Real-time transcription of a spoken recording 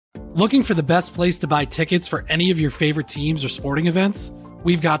Looking for the best place to buy tickets for any of your favorite teams or sporting events?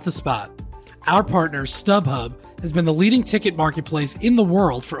 We've got the spot. Our partner, StubHub, has been the leading ticket marketplace in the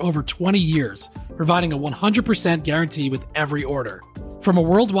world for over 20 years, providing a 100% guarantee with every order. From a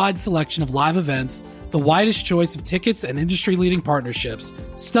worldwide selection of live events, the widest choice of tickets and industry-leading partnerships,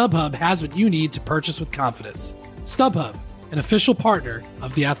 StubHub has what you need to purchase with confidence. StubHub, an official partner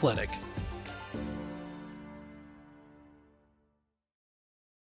of The Athletic.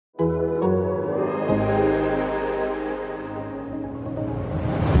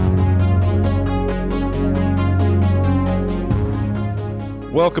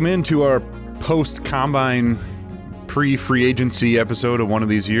 Welcome into our post-combine pre-free agency episode of One of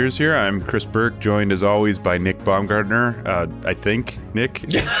These Years here. I'm Chris Burke, joined as always by Nick Baumgartner. I think,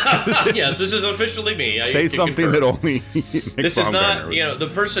 Nick? Yes, this is officially me. Say something that only Nick This is not,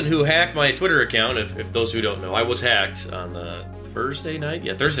 the person who hacked my Twitter account, if those who don't know. I was hacked on Thursday night.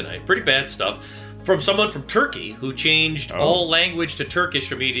 Pretty bad stuff. From someone from Turkey who changed all language to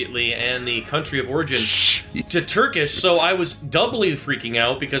Turkish immediately and the country of origin to Turkish. So I was doubly freaking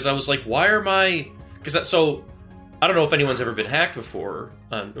out because I was like, why are my... So I don't know if anyone's ever been hacked before.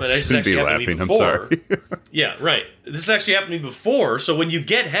 This actually happened to me before. I'm sorry. Yeah, right. This actually happened to me before. So when you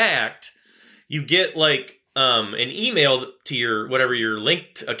get hacked, you get like an email to your whatever your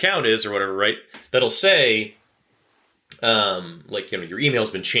linked account is or whatever, right? That'll say, your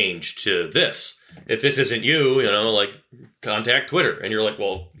email's been changed to this. If this isn't you, contact Twitter. And you're like,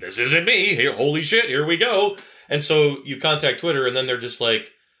 well, this isn't me. Here, holy shit, here we go. And so you contact Twitter, and then they're just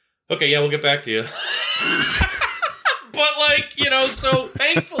like, okay, yeah, we'll get back to you. But, so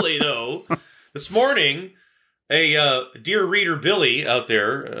thankfully, though, this morning, a dear reader Billy out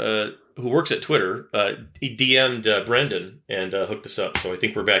there who works at Twitter, he DM'd Brendan and hooked us up. So I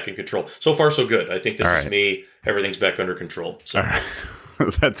think we're back in control. So far, so good. I think this is me. Everything's back under control. So. All right.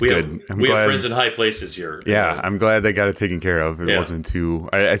 That's good. We have friends in high places here. Yeah, I'm glad they got it taken care of. It wasn't too...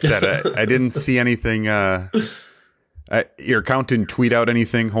 I said I didn't see anything... your account didn't tweet out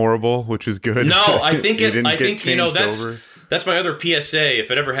anything horrible, which is good. No, I think that's my other PSA.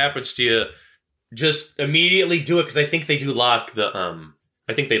 If it ever happens to you, just immediately do it because I think they do lock the...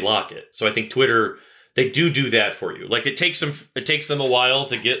 I think they lock it. So I think Twitter... They do that for you. Like it takes them a while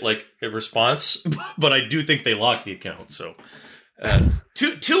to get like a response, but I do think they lock the account. So...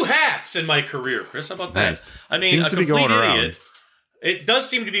 two hacks in my career, Chris. How about that? Nice. I mean, seems a to be complete going idiot. Around. It does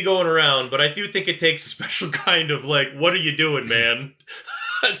seem to be going around, but I do think it takes a special kind of like, what are you doing, man?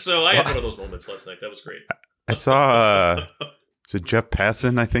 So I had one of those moments last night. That was great. I saw so Jeff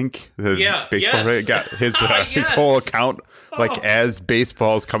Passan, I think, baseball got his his whole account as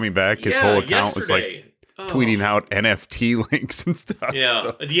baseball's coming back. His whole account was like tweeting out NFT links and stuff. Yeah,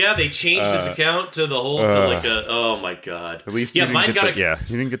 so. Yeah. They changed his account to the whole to like a. Oh my god! At least you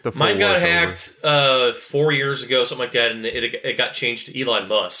didn't get the. Full mine got hacked 4 years ago, something like that, and it got changed to Elon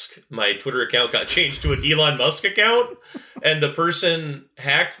Musk. My Twitter account got changed to an Elon Musk account, and the person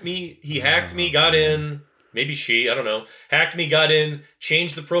hacked me. He hacked me, got in. Maybe she, I don't know. Hacked me, got in,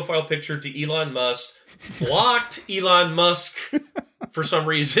 changed the profile picture to Elon Musk, blocked Elon Musk. For some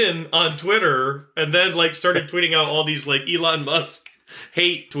reason on Twitter, and then started tweeting out all these Elon Musk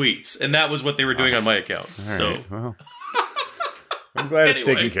hate tweets, and that was what they were doing on my account. All so right, well, I'm glad it's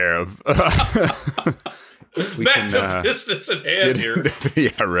taken care of. Back to business at hand here.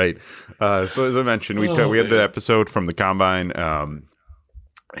 Yeah, right. So as I mentioned, we had the episode from the Combine,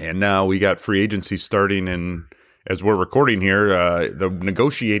 and now we got free agency starting, and as we're recording here, the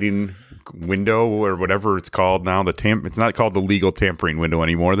negotiating window or whatever it's called now, it's not called the legal tampering window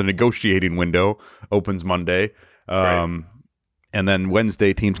anymore. The negotiating window opens Monday. Right. And then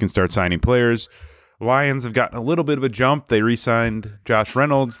Wednesday, teams can start signing players. Lions have gotten a little bit of a jump. They re-signed Josh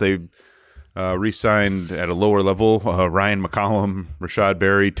Reynolds. They re-signed at a lower level Ryan McCollum, Rashad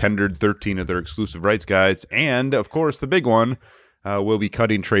Berry, tendered 13 of their exclusive rights guys. And, of course, the big one, will be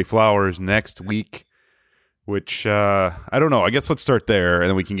cutting Trey Flowers next week. Which, I don't know. I guess let's start there, and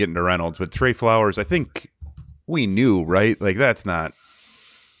then we can get into Reynolds. But Trey Flowers, I think we knew, right? That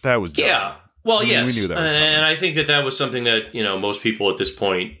was done. Yeah. Well, yes. We knew that was and I think that was something that, most people at this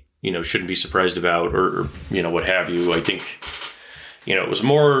point, shouldn't be surprised about or what have you. I think, it was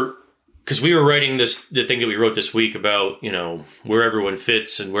more because we were writing the thing that we wrote this week about, where everyone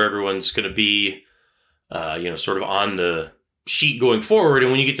fits and where everyone's going to be, sort of on the sheet going forward.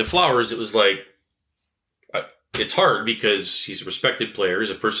 And when you get to Flowers, it was like, it's hard because he's a respected player. He's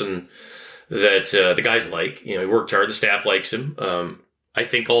a person that the guys like. He worked hard. The staff likes him. I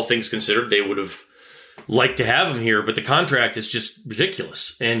think all things considered, they would have liked to have him here, but the contract is just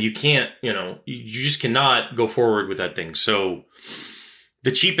ridiculous. And you can't, you just cannot go forward with that thing. So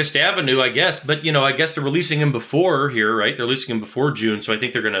the cheapest avenue, I guess. But, I guess they're releasing him before here, right? They're releasing him before June. So I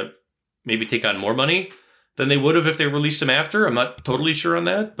think they're going to maybe take on more money than they would have if they released him after. I'm not totally sure on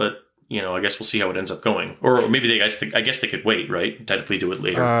that, but, I guess we'll see how it ends up going. Or maybe I guess they could wait, right? Technically do it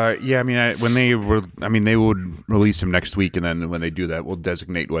later. Yeah, I mean, they would release him next week, and then when they do that, we'll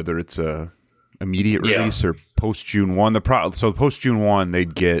designate whether it's a immediate release or post June 1. So post June 1,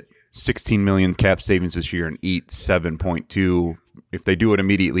 they'd get 16 million cap savings this year and eat 7.2. If they do it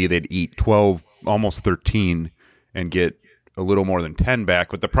immediately, they'd eat 12, almost 13, and get a little more than 10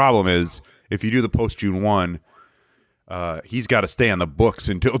 back. But the problem is, if you do the post June 1, he's got to stay on the books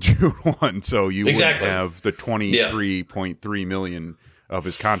until June 1, so you wouldn't have the 23.3 million of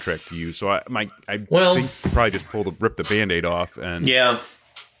his contract to use. So I think you probably just rip the Band-Aid off and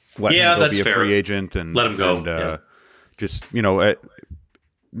let him go be a free agent and let him go. Just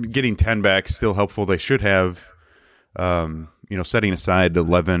getting 10 back still helpful. They should have setting aside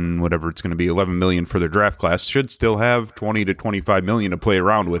 11 million for their draft class, should still have 20 to 25 million to play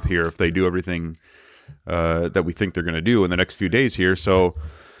around with here if they do everything that we think they're going to do in the next few days here. So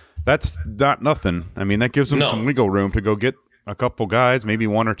that's not nothing. I mean, that gives them some wiggle room to go get a couple guys, maybe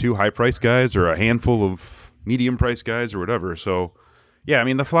one or two high-priced guys or a handful of medium-priced guys or whatever. So, yeah, I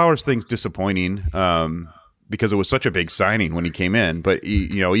mean, the Flowers thing's disappointing because it was such a big signing when he came in. But,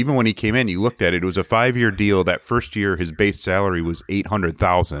 even when he came in, you looked at it, it was a 5-year deal. That first year, his base salary was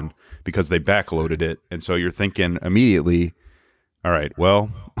 $800,000 because they backloaded it. And so you're thinking immediately, all right,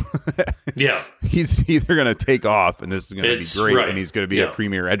 well, he's either going to take off and this is going to be great and he's going to be a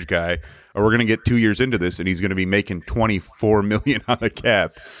premier edge guy, or we're going to get 2 years into this and he's going to be making $24 million on the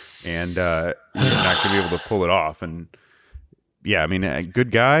cap and you're not going to be able to pull it off. And yeah, I mean, a good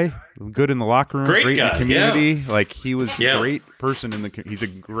guy, good in the locker room, great in the community. Like he was a great person he's a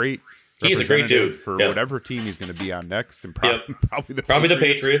great dude for whatever team he's going to be on next, and probably the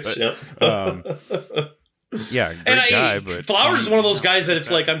Patriots. Yeah, great guy. But Flowers is one of those guys that it's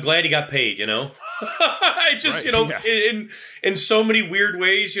like, I'm glad he got paid, I just, in so many weird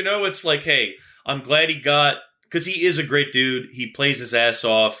ways, it's like, hey, I'm glad he got, because he is a great dude. He plays his ass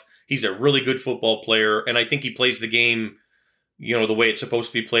off. He's a really good football player. And I think he plays the game, the way it's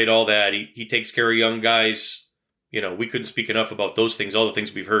supposed to be played, all that. He takes care of young guys. We couldn't speak enough about those things, all the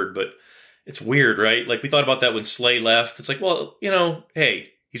things we've heard, but it's weird, right? Like we thought about that when Slay left. It's like, well, hey,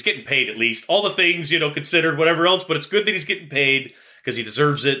 he's getting paid at least. All the things, considered, whatever else, but it's good that he's getting paid because he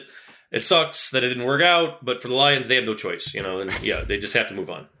deserves it. It sucks that it didn't work out, but for the Lions, they have no choice, and they just have to move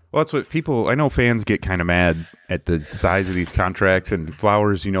on. Well, that's what I know fans get kind of mad at the size of these contracts, and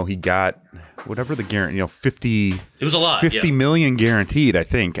Flowers, he got whatever the guarantee, 50. It was a lot. 50 million guaranteed, I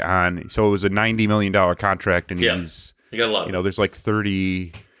think, so it was a $90 million contract, and he got a lot. There's like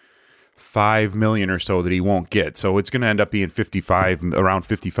 35 million or so that he won't get. So it's going to end up being around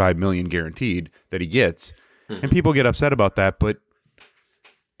 55 million guaranteed that he gets. Mm-hmm. And people get upset about that, but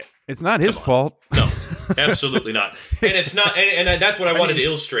it's not his fault. No, absolutely not. And it's not, and that's what I wanted to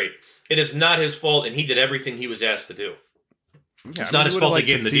illustrate. It is not his fault, and he did everything he was asked to do. Yeah, it's not his fault they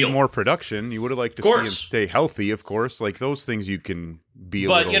gave him the deal. More production. You would have liked to see him stay healthy, of course. Like those things you can be a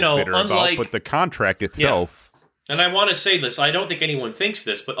little bitter about. But the contract itself. Yeah. And I want to say this. I don't think anyone thinks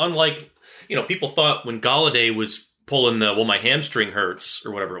this, but unlike, people thought when Golladay was pulling my hamstring hurts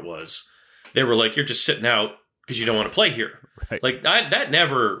or whatever it was, they were like, you're just sitting out because you don't want to play here. Right. Like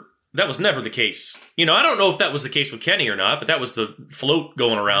that was never the case. I don't know if that was the case with Kenny or not, but that was the float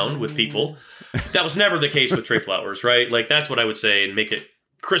going around with people. That was never the case with Trey Flowers, right? Like that's what I would say and make it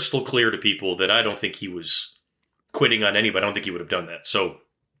crystal clear to people that I don't think he was quitting on anybody. I don't think he would have done that. So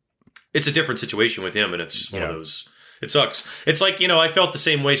it's a different situation with him, and it's just one of those. It sucks. It's like, I felt the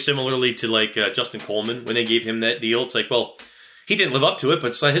same way similarly to like Justin Coleman when they gave him that deal. It's like, well, he didn't live up to it,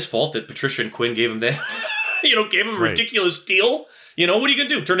 but it's not his fault that Patricia and Quinn gave him that, gave him a ridiculous deal. What are you going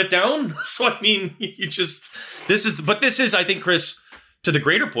to do? Turn it down? So, I mean, this is, I think, Chris, to the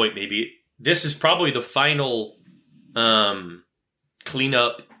greater point, maybe, this is probably the final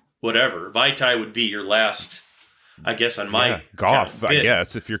cleanup, whatever. Vaitai would be your last, I guess, on my Goff, I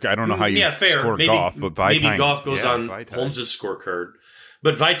guess. If you're, I don't know how you score maybe, Goff, but Vaitai. Maybe Goff goes on Holmes' scorecard.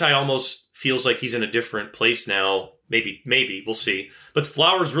 But Vaitai almost feels like he's in a different place now. Maybe, we'll see. But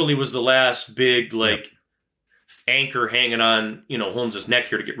Flowers really was the last big, anchor hanging on, Holmes' neck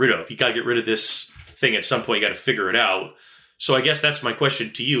here to get rid of. You got to get rid of this thing at some point. You got to figure it out. So I guess that's my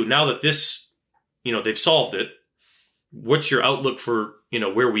question to you. Now that this, they've solved it, what's your outlook for,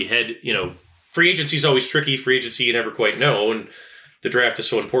 where we head? Free agency is always tricky. Free agency, you never quite know. And the draft is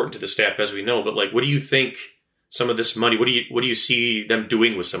so important to the staff, as we know. But what do you think some of this money, what do you see them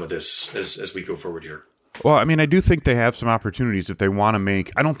doing with some of this as we go forward here? Well, I mean, I do think they have some opportunities if they want to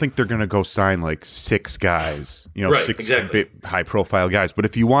make. I don't think they're going to go sign like 6 guys, Right, six exactly. high-profile guys. But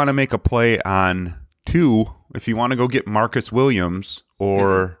if you want to make a play on 2, if you want to go get Marcus Williams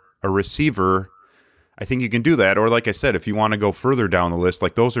or a receiver, I think you can do that. Or like I said, if you want to go further down the list,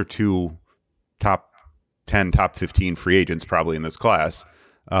 like those are 2 top 10, top 15 free agents probably in this class.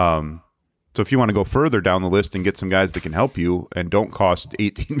 So if you want to go further down the list and get some guys that can help you and don't cost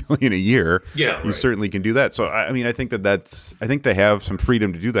 $18 million a year, you certainly can do that. So I mean, I think I think they have some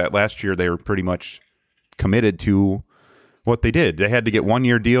freedom to do that. Last year, they were pretty much committed to what they did. They had to get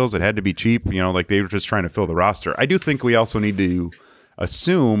 1-year deals. It had to be cheap. Like they were just trying to fill the roster. I do think we also need to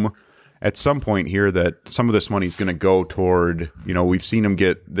assume at some point here that some of this money is going to go toward. We've seen them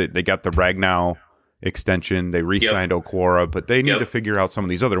they got the Ragnow extension. They re-signed Okwara, but they need to figure out some of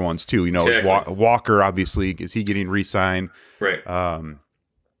these other ones too. Exactly. Walker, obviously, is he getting re-signed? Right.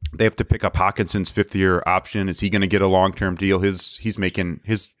 They have to pick up Hawkinson's 5th-year option. Is he going to get a long-term deal? He's making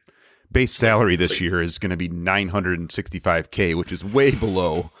his base salary this year is going to be $965K, which is way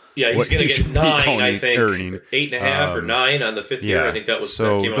below. Yeah, he's going to get 9, I think, earning. 8.5 or 9 on the 5th year. I think that was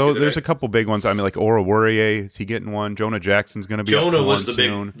so. That came out There's a couple big ones. I mean, like Oruwariye, is he getting one? Jonah Jackson's going to be. Jonah up for was one the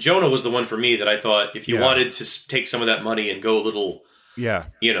soon. big. Jonah was the one for me that I thought if you wanted to take some of that money and go a little,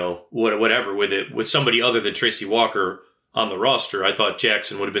 whatever with it with somebody other than Tracy Walker on the roster, I thought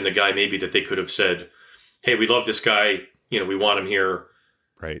Jackson would have been the guy maybe that they could have said, "Hey, we love this guy. We want him here."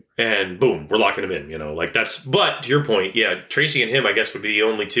 Right. And boom, we're locking him in. But to your point, Tracy and him, I guess, would be the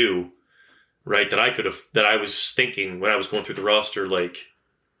only 2. Right, that I was thinking when I was going through the roster, like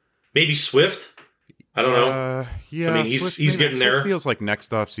maybe Swift. I don't know. Yeah, I mean he's getting there. It feels like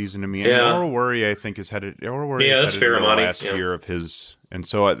next off season to me. And Oruwariye, I think, is headed. That's fair, Monty. Last year of his, and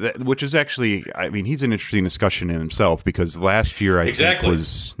so which is actually, I mean, he's an interesting discussion in himself because last year I think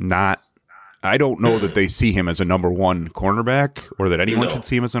was not. I don't know that they see him as a number 1 cornerback or that anyone should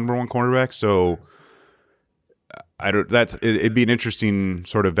see him as a number 1 cornerback. So. It'd be an interesting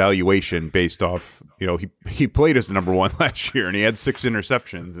sort of valuation based off, he played as the number 1 last year and he had 6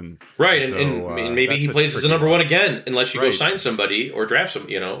 interceptions and and maybe he plays as a number 1 again unless you go sign somebody or draft some,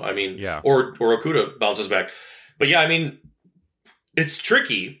 or Okudah bounces back. But I mean, it's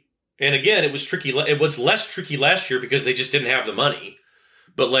tricky. And again, it was tricky. It was less tricky last year because they just didn't have the money.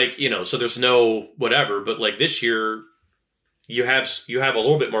 But so there's no whatever. But this year, you have a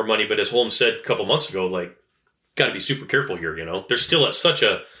little bit more money. But as Holmes said a couple months ago, got to be super careful here. They're still at such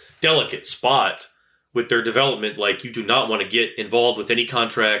a delicate spot with their development. You do not want to get involved with any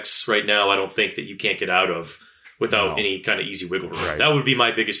contracts right now. I don't think that you can't get out of without any kind of easy wiggle room. Right. That would be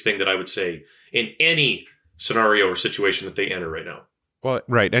my biggest thing that I would say in any scenario or situation that they enter right now. Well,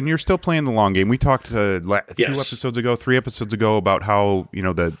 right, and you're still playing the long game. We talked 2 episodes ago, 3 episodes ago about how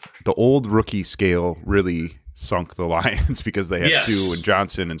the old rookie scale really sunk the Lions because they had Sue and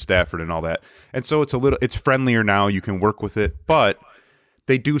Johnson and Stafford and all that. And so it's friendlier now. You can work with it, but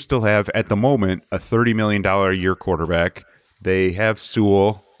they do still have at the moment a $30 million a year quarterback. They have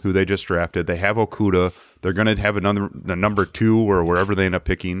Sewell, who they just drafted. They have Okudah. They're going to have the number 2 or wherever they end up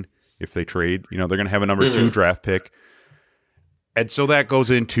picking if they trade. They're going to have a number 2 draft pick. And so that goes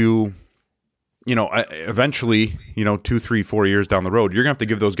into, eventually, 2, 3, 4 years down the road, you're going to have to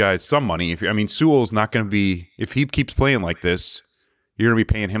give those guys some money. Sewell's not going to be, if he keeps playing like this, you're going to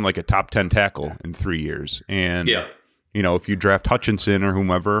be paying him like a top 10 tackle in 3 years. And, if you draft Hutchinson or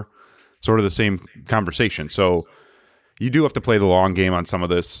whomever, sort of the same conversation. So you do have to play the long game on some of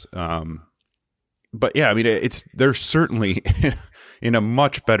this. But they're certainly in a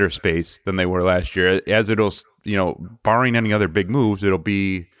much better space than they were last year, as it'll, barring any other big moves, it'll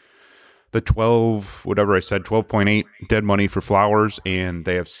be the 12.8 dead money for Flowers, and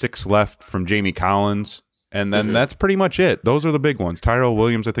they have 6 left from Jamie Collins. And then that's pretty much it. Those are the big ones. Tyrell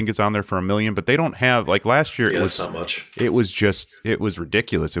Williams, I think, is on there for $1 million, but they don't have, last year, it was not much. It was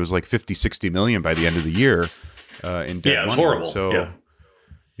ridiculous. It was like 50, 60 million by the end of the year in dead money. Yeah, it was horrible. So,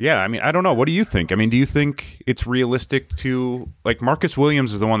 I don't know. What do you think? Do you think it's realistic to, Marcus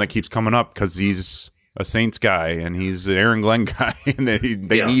Williams is the one that keeps coming up because he's a Saints guy and he's an Aaron Glenn guy and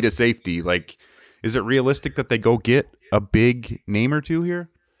they need a safety. Is it realistic that they go get a big name or 2 here?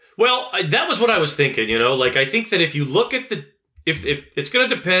 Well, that was what I was thinking, I think that if you look at if it's going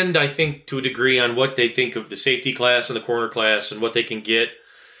to depend, I think, to a degree on what they think of the safety class and the corner class and what they can get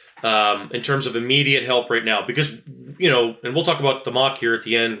in terms of immediate help right now. Because, and we'll talk about the mock here at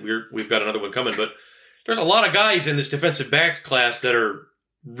the end. We've got another one coming, but there's a lot of guys in this defensive backs class that are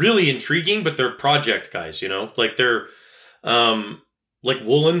really intriguing, but they're project guys, they're, like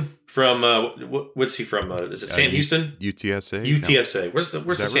Woolen from what's he from? Is it Sam Houston? UTSA. UTSA. No. Where's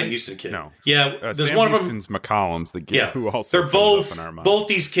the Sam right? Houston kid? No. Yeah, there's Sam one Houston's of them. McCollum's the kid who also. They're both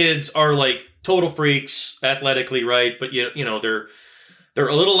these kids are like total freaks athletically, right? But you know they're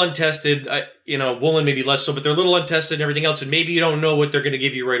a little untested. Woolen maybe less so, but they're a little untested and everything else. And maybe you don't know what they're going to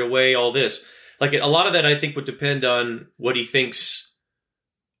give you right away. All this, like a lot of that, I think would depend on what he thinks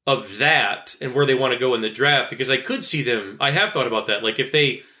of that and where they want to go in the draft. Because I could see them. I have thought about that. Like if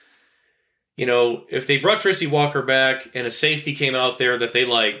they brought Tracy Walker back and a safety came out there that they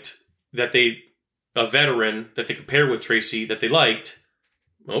liked, a veteran that they could pair with Tracy that they liked.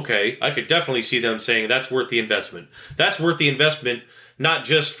 Okay, I could definitely see them saying that's worth the investment. That's worth the investment. Not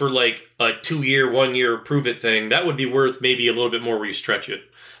just for like a 2-year, 1-year prove it thing. That would be worth maybe a little bit more where you stretch it.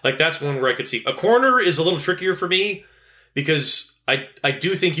 Like that's one where I could see. A corner is a little trickier for me because I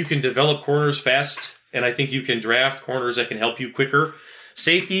do think you can develop corners fast and I think you can draft corners that can help you quicker.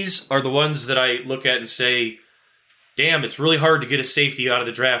 Safeties are the ones that I look at and say, damn, it's really hard to get a safety out of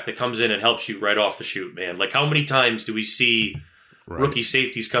the draft that comes in and helps you right off the shoot, man. Like how many times do we see rookie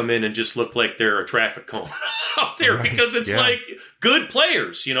safeties come in and just look like they're a traffic cone out there because it's like good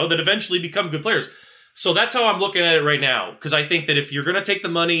players, that eventually become good players. So that's how I'm looking at it right now. Because I think that if you're going to take the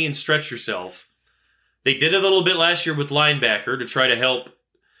money and stretch yourself, they did a little bit last year with linebacker to try to help,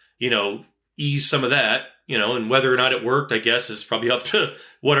 ease some of that, and whether or not it worked, I guess, is probably up to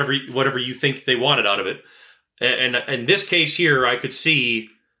whatever you think they wanted out of it. And in this case here, I could see,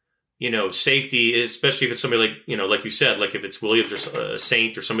 safety, especially if it's somebody like, like you said, like if it's Williams or a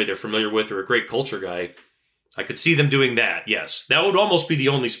Saint or somebody they're familiar with or a great culture guy, I could see them doing that. Yes. That would almost be the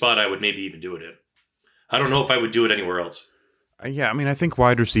only spot I would maybe even do it in. I don't know if I would do it anywhere else. Yeah, I mean, I think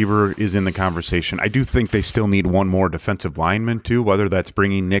wide receiver is in the conversation. I do think they still need one more defensive lineman, too, whether that's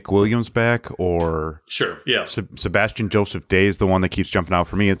bringing Nick Williams back or... Sure, yeah. Sebastian Joseph Day is the one that keeps jumping out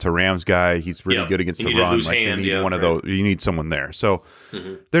for me. It's a Rams guy. He's really good against the run. Like they need one of those. You need someone there. So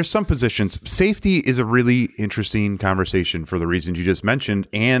there's some positions. Safety is a really interesting conversation for the reasons you just mentioned,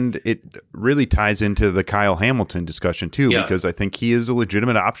 and it really ties into the Kyle Hamilton discussion, too, because I think he is a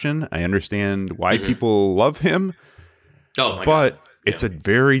legitimate option. I understand why people love him. Oh my but God. It's a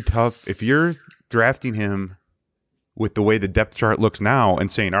very tough, if you're drafting him with the way the depth chart looks now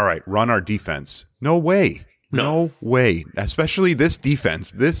and saying, all right, run our defense. No way. No way. Especially this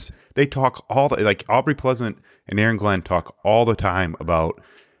defense. They talk like Aubrey Pleasant and Aaron Glenn talk all the time about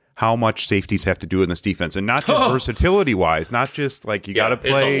how much safeties have to do in this defense. And not just versatility wise, not just like you got to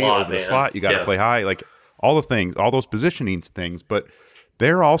play over the slot, you got to play high, like all the things, all those positioning things. But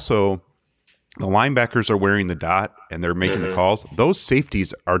they're also... The linebackers are wearing the dot and they're making the calls. Those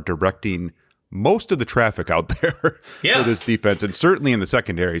safeties are directing most of the traffic out there for this defense, and certainly in the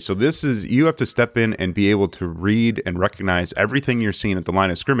secondary. So you have to step in and be able to read and recognize everything you're seeing at the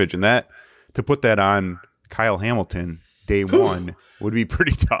line of scrimmage. And that, to put that on Kyle Hamilton day one would be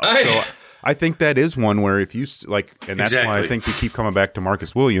pretty tough. So I think that is one where if you like, and that's why I think we keep coming back to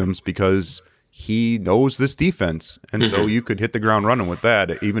Marcus Williams, because he knows this defense. And so you could hit the ground running with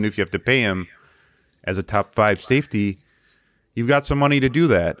that, even if you have to pay him as a top 5 safety. You've got some money to do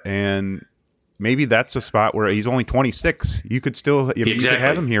that, and maybe that's a spot where he's only 26. You could still you could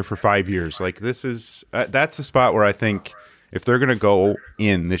have him here for 5 years. Like this is that's the spot where I think if they're going to go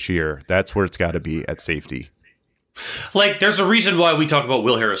in this year, that's where it's got to be at safety. Like, there's a reason why we talk about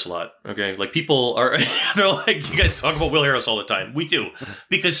Will Harris a lot, okay? Like, people are, they're like, you guys talk about Will Harris all the time. We do.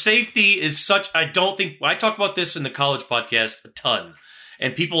 Because safety is such, I talk about this in the college podcast a ton,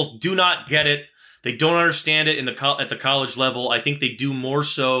 and people do not get it. They don't understand it at the college level. I think they do more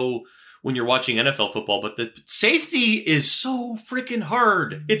so when you're watching NFL football, but the safety is so freaking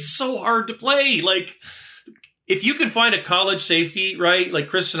hard. It's so hard to play. Like, if you can find a college safety, right? Like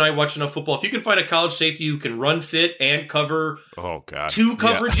Chris and I watch enough football. If you can find a college safety who can run fit and cover 2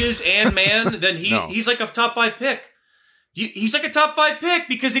 coverages and man, then he's like a top 5 pick. He's like a top 5 pick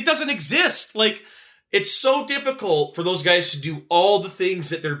because it doesn't exist. Like, it's so difficult for those guys to do all the things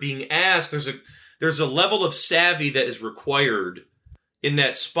that they're being asked. There's a level of savvy that is required in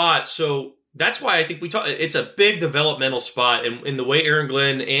that spot. So that's why I think it's a big developmental spot. And in the way Aaron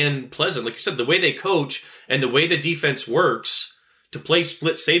Glenn and Pleasant, like you said, the way they coach and the way the defense works to play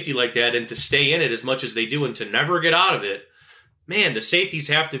split safety like that and to stay in it as much as they do and to never get out of it, man, the safeties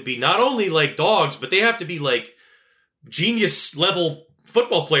have to be not only like dogs, but they have to be like genius level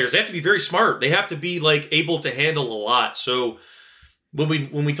football players. They have to be very smart. They have to be like able to handle a lot. So when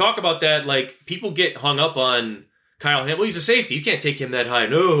we talk about that, like, people get hung up on Kyle Hamilton. Well, he's a safety. You can't take him that high.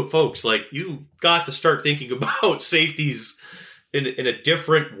 No, folks, like, you got to start thinking about safeties in a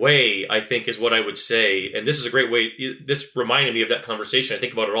different way, I think is what I would say. And this is a great way. This reminded me of that conversation. I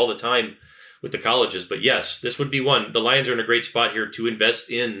think about it all the time with the colleges. But yes, this would be one. The Lions are in a great spot here to invest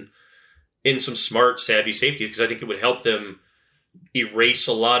in some smart, savvy safeties, because I think it would help them erase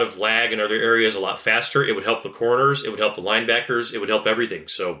a lot of lag in other areas a lot faster. It would help the corners. It would help the linebackers. It would help everything.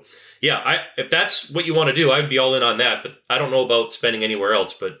 So, yeah, if that's what you want to do, I would be all in on that. But I don't know about spending anywhere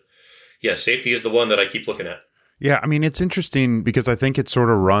else. But, yeah, safety is the one that I keep looking at. Yeah, I mean, it's interesting because I think it sort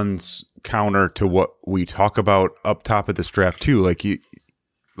of runs counter to what we talk about up top of this draft, too. Like, a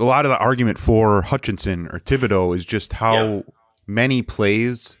lot of the argument for Hutchinson or Thibodeau is just how many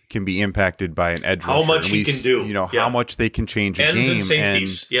plays can be impacted by an edge rusher. How much he can do. You know, how much they can change a Ends game. and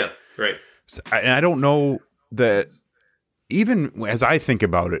safeties. Right. And I don't know that even as I think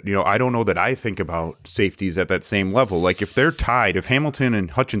about it, you know, I don't know that I think about safeties at that same level. Like if they're tied, if Hamilton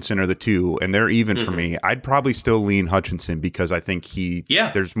and Hutchinson are the two and they're even for me, I'd probably still lean Hutchinson because I think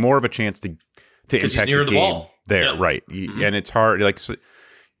there's more of a chance to impact he's near the the game ball. there. Yeah. Right. And it's hard. Like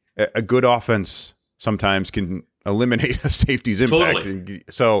a good offense sometimes can eliminate a safety's impact. Totally.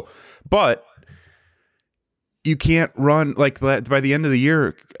 So, but you can't run like that by the end of the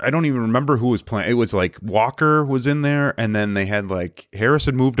year. I don't even remember who was playing. It was like Walker was in there, and then they had like Harris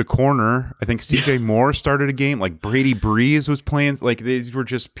had moved a corner. I think CJ Moore started a game. Like Brady Breeze was playing. Like they were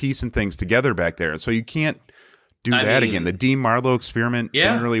just piecing things together back there. So you can't do that again. The Dean Marlowe experiment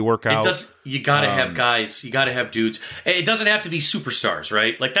didn't really work out. You got to have guys. You got to have dudes. It doesn't have to be superstars,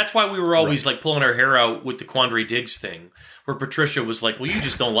 right? Like that's why we were always like pulling our hair out with the Quandre Diggs thing, where Patricia was like, "Well, you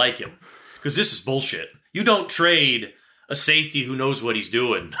just don't like him because this is bullshit. You don't trade a safety who knows what he's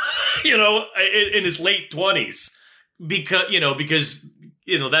doing, you know, in his late 20s because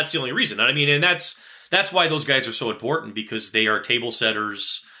that's the only reason. I mean, and that's why those guys are so important because they are table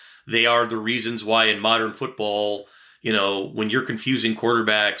setters. They are the reasons why in modern football, you know, when you're confusing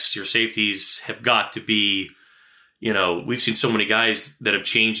quarterbacks, your safeties have got to be, you know, we've seen so many guys that have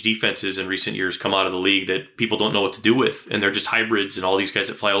changed defenses in recent years come out of the league that people don't know what to do with. And they're just hybrids and all these guys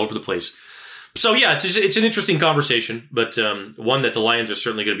that fly all over the place. So, yeah, it's an interesting conversation, but one that the Lions are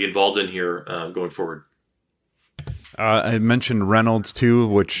certainly going to be involved in here going forward. I mentioned Reynolds, too,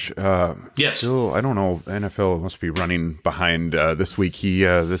 which yes. Still, I don't know, NFL must be running behind this week.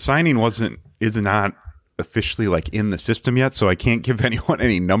 The signing is not officially like in the system yet, so I can't give anyone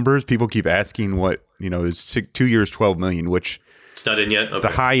any numbers. People keep asking what, you know, is 2 years, $12 million, which it's not in yet. Okay.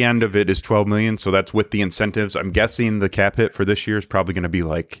 The high end of it is $12 million, so that's with the incentives. I'm guessing the cap hit for this year is probably going to be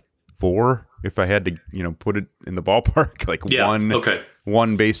like 4 if I had to, you know, put it in the ballpark, like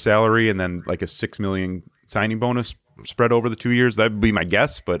one base salary and then like a $6 million signing bonus spread over the 2 years. That would be my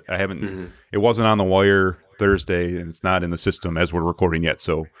guess, but I haven't. It wasn't on the wire Thursday, and it's not in the system as we're recording yet.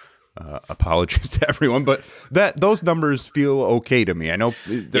 So apologies to everyone, but those numbers feel okay to me. I know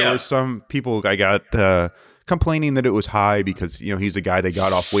there were some people I got complaining that it was high because, you know, he's a guy they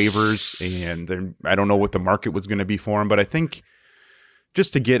got off waivers, and I don't know what the market was going to be for him, but I think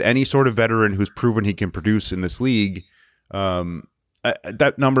just to get any sort of veteran who's proven he can produce in this league,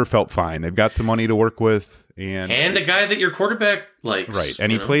 that number felt fine. They've got some money to work with, and a guy that your quarterback likes, right?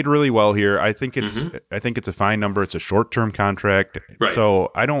 And he played really well here. I think it's a fine number. It's a short-term contract, right?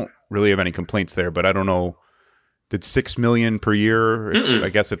 So I don't really have any complaints there. But I don't know. Did $6 million per year? I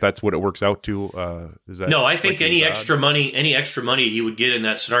guess if that's what it works out to, is that no? I think any extra money you would get in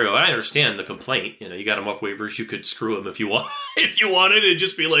that scenario. I understand the complaint. You know, you got him off waivers. You could screw him if you want, if you wanted, and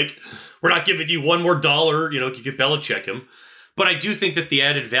just be like, we're not giving you one more dollar. You know, you could Belichick him. But I do think that the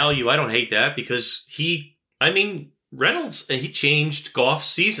added value, I don't hate that because Reynolds, and he changed Goff's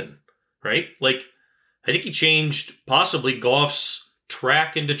season, right? Like, I think he changed possibly Goff's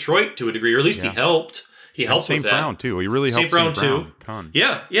track in Detroit to a degree, or at least he helped. He helped with that. St. Brown, too. He really helped St. Brown, too. Ton.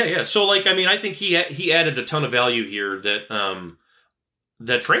 Yeah. So, like, I mean, I think he added a ton of value here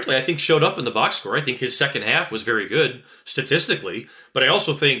that frankly, I think showed up in the box score. I think his second half was very good statistically, but I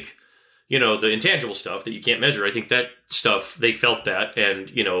also think, you know, the intangible stuff that you can't measure, I think that stuff, they felt that. And,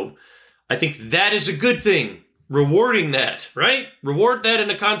 you know, I think that is a good thing. Rewarding that, right? Reward that in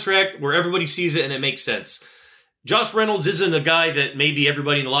a contract where everybody sees it and it makes sense. Josh Reynolds isn't a guy that maybe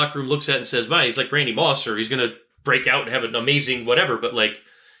everybody in the locker room looks at and says, man, he's like Randy Moss, or he's going to break out and have an amazing whatever. But, like,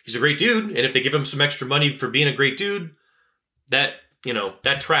 he's a great dude. And if they give him some extra money for being a great dude, that, you know,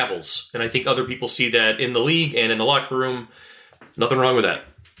 that travels. And I think other people see that in the league and in the locker room. Nothing wrong with that.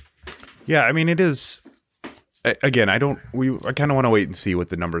 Yeah, I mean, it is. Again, I kind of want to wait and see what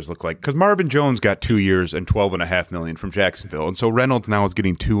the numbers look like, because Marvin Jones got 2 years and $12.5 million from Jacksonville, and so Reynolds now is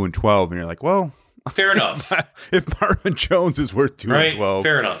getting 2 and 12, and you're like, well, fair enough. If Marvin Jones is worth 2 and 12,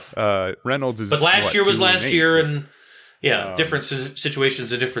 fair enough. Reynolds is. But last year was last year, and Yeah, different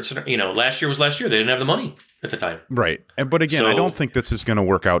situations, last year was last year. They didn't have the money at the time. Right. But again, I don't think this is going to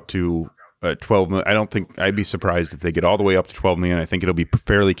work out to 12 million. I don't think I'd be surprised if they get all the way up to 12 million. I think it'll be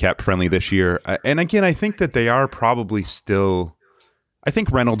fairly cap friendly this year. And again, I think that they are probably still. I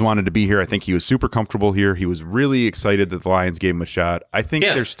think Reynolds wanted to be here. I think he was super comfortable here. He was really excited that the Lions gave him a shot. I think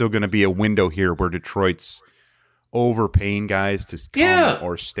there's still going to be a window here where Detroit's overpaying guys to come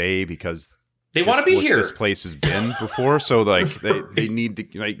or stay because they want to be here. This place has been before, so like they need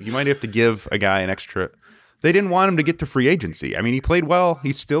to. Like, you might have to give a guy an extra. They didn't want him to get to free agency. I mean, he played well.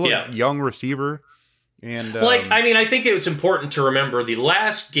 He's still a young receiver. And I think it's important to remember the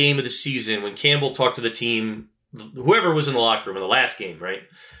last game of the season when Campbell talked to the team, whoever was in the locker room in the last game, right?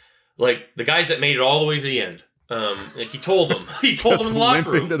 Like the guys that made it all the way to the end. Like he told them in the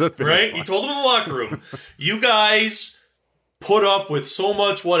locker room, right? He told them in the locker room, you guys put up with so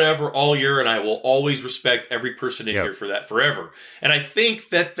much whatever all year, and I will always respect every person in here for that forever. And I think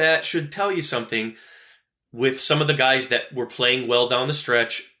that should tell you something with some of the guys that were playing well down the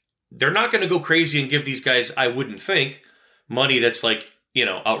stretch. They're not going to go crazy and give these guys, I wouldn't think, money that's like,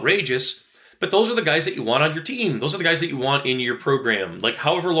 outrageous. But those are the guys that you want on your team. Those are the guys that you want in your program. Like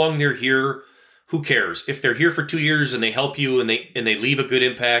however long they're here, who cares? If they're here for 2 years and they help you and they leave a good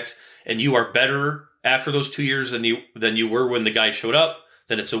impact and you are better after those 2 years than you were when the guy showed up,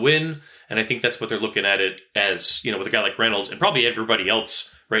 then it's a win. And I think that's what they're looking at it as, with a guy like Reynolds and probably everybody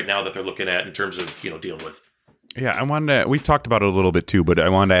else right now that they're looking at in terms of, dealing with. Yeah, we've talked about it a little bit too, but I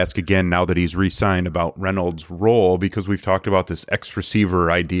wanted to ask again now that he's re-signed about Reynolds' role, because we've talked about this X-receiver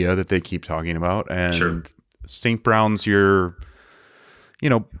idea that they keep talking about. And St. Brown's your,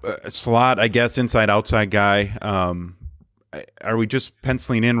 slot, I guess, inside-outside guy. Are we just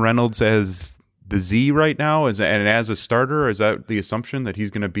penciling in Reynolds as the Z right now and as a starter? Is that the assumption that he's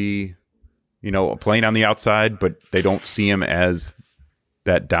going to be, playing on the outside, but they don't see him as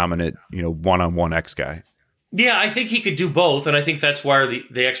that dominant, one-on-one X guy? Yeah, I think he could do both, and I think that's where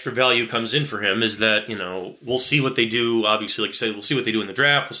the extra value comes in for him is that, we'll see what they do. Obviously, like you said, we'll see what they do in the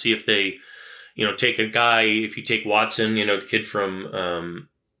draft. We'll see if they, take a guy, if you take Watson, the kid from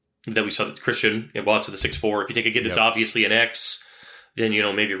that we saw, Christian Watson, the 6'4". If you take a kid that's obviously an X, then,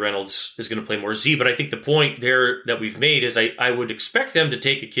 maybe Reynolds is going to play more Z. But I think the point there that we've made is I would expect them to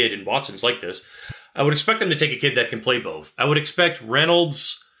take a kid, and Watson's like this, I would expect them to take a kid that can play both. I would expect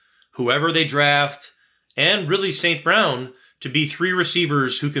Reynolds, whoever they draft, and really St. Brown to be three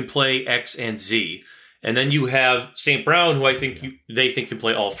receivers who can play X and Z. And then you have St. Brown, who I think they think can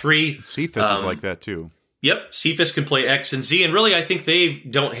play all three. Cephas is like that too. Yep, Cephas can play X and Z. And really, I think they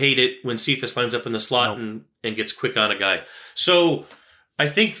don't hate it when Cephas lines up in the slot and gets quick on a guy. So I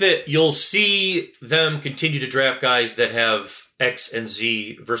think that you'll see them continue to draft guys that have X and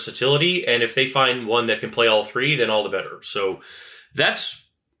Z versatility. And if they find one that can play all three, then all the better. So that's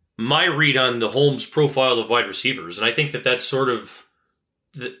my read on the Holmes profile of wide receivers. And I think that's sort of,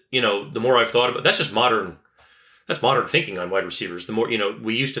 the more I've thought about, that's just modern thinking on wide receivers. The more,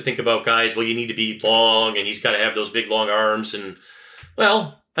 we used to think about guys, well, you need to be long and he's got to have those big long arms. And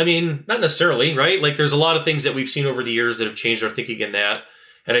well, I mean, not necessarily, right? Like there's a lot of things that we've seen over the years that have changed our thinking in that.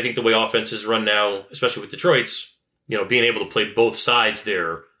 And I think the way offenses run now, especially with Detroit's, being able to play both sides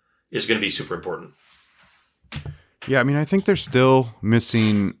there is going to be super important. Yeah, I mean, I think they're still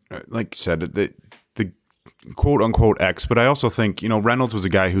missing, like you said, the quote-unquote X, but I also think, Reynolds was a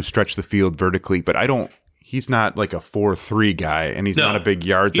guy who stretched the field vertically, but he's not like a 4-3 guy, and he's not a big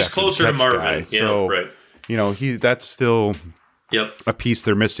yards he's after closer the to catch Marvin. guy. So, right. That's still a piece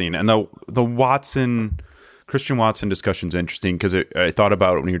they're missing. And the Christian Watson discussion's interesting because I thought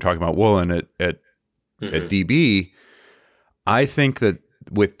about it when you were talking about Woolen at DB. I think that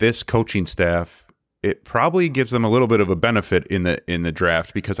with this coaching staff, it probably gives them a little bit of a benefit in the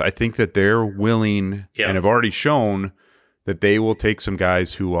draft because I think that they're willing and have already shown that they will take some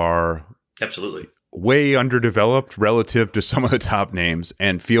guys who are absolutely way underdeveloped relative to some of the top names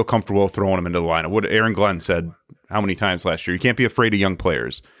and feel comfortable throwing them into the lineup. What Aaron Glenn said how many times last year, you can't be afraid of young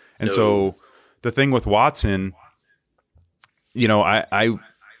players. And so the thing with Watson, I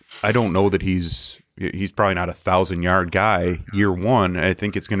don't know that he's probably not 1,000-yard guy year one. I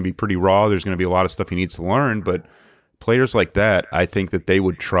think it's going to be pretty raw. There's going to be a lot of stuff he needs to learn, but players like that, I think that they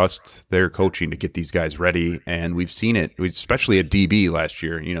would trust their coaching to get these guys ready, and we've seen it, especially at DB last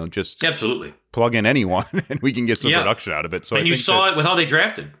year. Just absolutely plug in anyone, and we can get some production out of it. So and you saw it with how they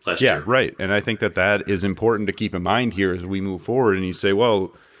drafted last year. Yeah, right. And I think that is important to keep in mind here as we move forward. And you say,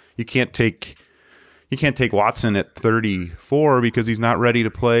 well, you can't take Watson at 34 because he's not ready to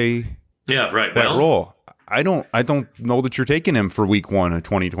play. Yeah, right. That role. I don't know that you're taking him for week 1 of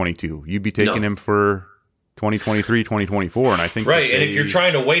 2022. You'd be taking him for 2023, 2024. And I think right. And if you're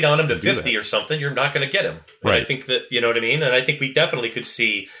trying to wait on him to 50 that. or something, you're not going to get him. And right. I think that, you know what I mean? And I think we definitely could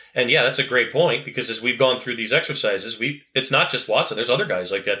see, and yeah, that's a great point, because as we've gone through these exercises, it's not just Watson. There's other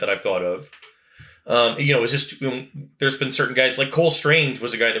guys like that I've thought of. It's just, there's been certain guys like Cole Strange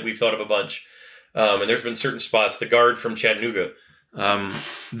was a guy that we've thought of a bunch. And there's been certain spots, the guard from Chattanooga,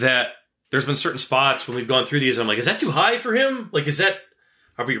 that there's been certain spots when we've gone through these. I'm like, is that too high for him? Like,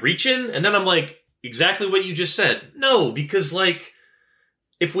 are we reaching? And then I'm like, exactly what you just said. No, because like,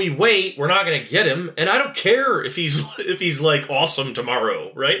 if we wait, we're not going to get him. And I don't care if he's like awesome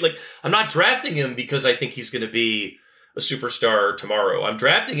tomorrow, right? Like, I'm not drafting him because I think he's going to be a superstar tomorrow. I'm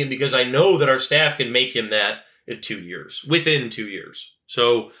drafting him because I know that our staff can make him that in 2 years, within 2 years.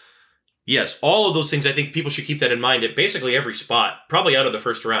 So yes, all of those things, I think people should keep that in mind at basically every spot, probably out of the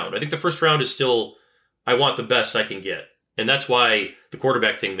first round. I think the first round is still, I want the best I can get. And that's why the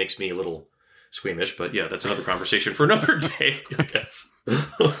quarterback thing makes me a little squeamish. But yeah, that's another conversation for another day, I guess.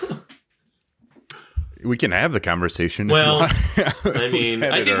 We can have the conversation. Well, I mean,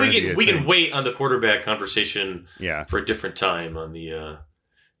 I think we can wait on the quarterback conversation for a different time on the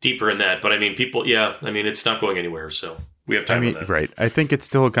deeper in that. But I mean, it's not going anywhere. So we have time on that. Right. I think it's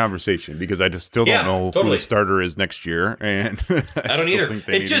still a conversation because I just still don't know who the starter is next year. And I don't either. Think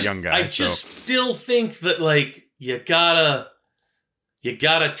they need a young guy, I just still think that like you gotta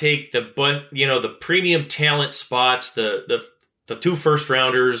take the premium talent spots, the 2 first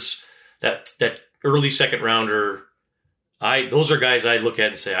rounders, that early second rounder. Those are guys I look at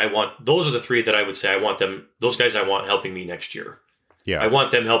and say, those are the 3 that I would say I want them. Those guys I want helping me next year. Yeah. I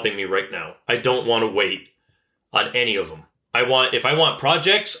want them helping me right now. I don't want to wait on any of them. If I want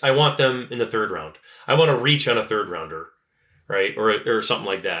projects, I want them in the 3rd round. I want to reach on a 3rd rounder, right? Or something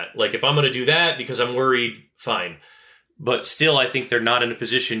like that. Like if I'm going to do that because I'm worried, fine. But still, I think they're not in a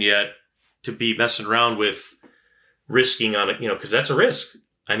position yet to be messing around with risking on it, because that's a risk.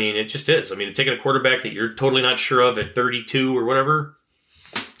 I mean, it just is. I mean, taking a quarterback that you're totally not sure of at 32 or whatever,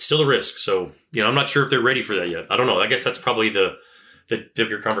 still a risk. So, I'm not sure if they're ready for that yet. I don't know. I guess that's probably the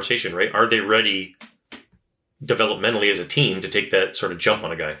bigger conversation, right? Are they ready developmentally as a team to take that sort of jump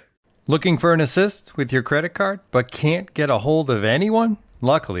on a guy? Looking for an assist with your credit card, but can't get a hold of anyone?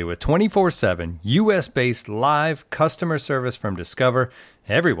 Luckily, with 24/7 U.S.-based live customer service from Discover,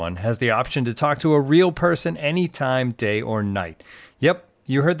 everyone has the option to talk to a real person anytime, day or night. Yep,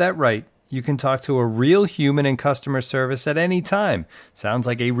 you heard that right. You can talk to a real human in customer service at any time. Sounds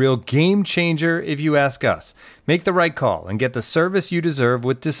like a real game changer if you ask us. Make the right call and get the service you deserve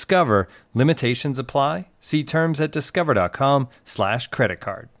with Discover. Limitations apply. See terms at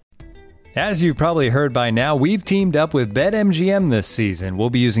discover.com/creditcard. As you've probably heard by now, we've teamed up with BetMGM this season. We'll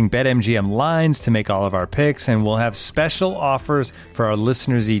be using BetMGM lines to make all of our picks, and we'll have special offers for our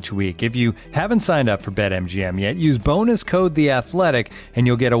listeners each week. If you haven't signed up for BetMGM yet, use bonus code THEATHLETIC, and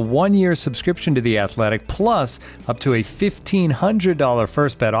you'll get a 1-year subscription to The Athletic, plus up to a $1,500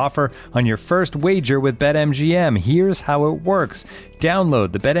 first bet offer on your first wager with BetMGM. Here's how it works.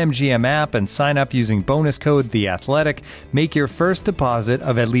 Download the BetMGM app and sign up using bonus code THEATHLETIC. Make your first deposit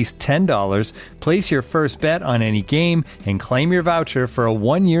of at least $10. Place your first bet on any game and claim your voucher for a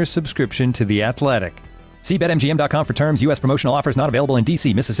 1-year subscription to The Athletic. See BetMGM.com for terms. U.S. promotional offers not available in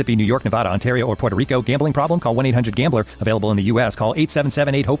D.C., Mississippi, New York, Nevada, Ontario, or Puerto Rico. Gambling problem? Call 1-800-GAMBLER. Available in the U.S. Call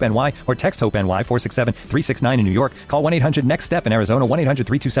 877-8-HOPE-NY or text HOPE-NY 467-369 in New York. Call 1-800-NEXT-STEP in Arizona.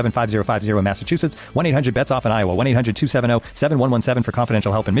 1-800-327-5050 in Massachusetts. 1-800-BETS-OFF in Iowa. 1-800-270-7117 for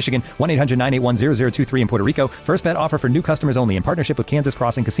confidential help in Michigan. 1-800-981-0023 in Puerto Rico. First bet offer for new customers only in partnership with Kansas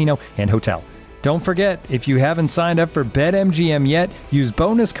Crossing Casino and Hotel. Don't forget, if you haven't signed up for BetMGM yet, use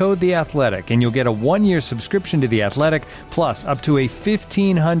bonus code THEATHLETIC, and you'll get a 1-year subscription to The Athletic, plus up to a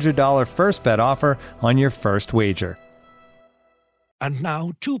 $1,500 first bet offer on your first wager. And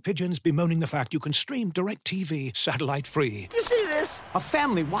now, 2 pigeons bemoaning the fact you can stream DirecTV satellite-free. You see this? A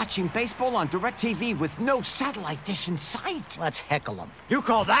family watching baseball on DirecTV with no satellite dish in sight. Let's heckle them. You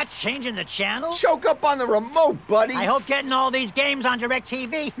call that changing the channel? Choke up on the remote, buddy. I hope getting all these games on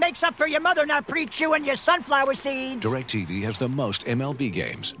DirecTV makes up for your mother not pre-chewing your sunflower seeds. DirecTV has the most MLB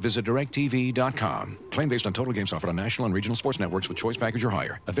games. Visit DirecTV.com. Claim based on total games offered on national and regional sports networks with choice package or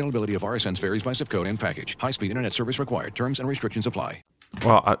higher. Availability of RSNs varies by zip code and package. High-speed internet service required. Terms and restrictions apply.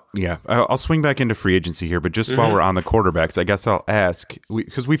 Well, I'll swing back into free agency here, but just while we're on the quarterbacks, I guess I'll ask,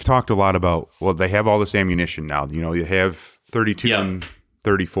 because we've talked a lot about, they have all this ammunition now. You have 32 and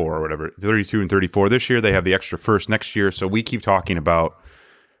 34 or whatever, 32 and 34 this year. They have the extra first next year. So we keep talking about,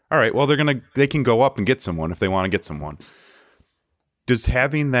 all right, well, they can go up and get someone if they want to get someone. Does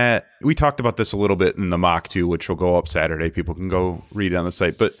having that, we talked about this a little bit in the mock too, which will go up Saturday. People can go read it on the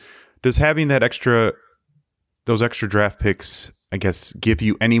site, but does having that extra those extra draft picks, I guess, give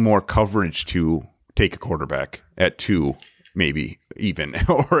you any more coverage to take a quarterback at 2, maybe even,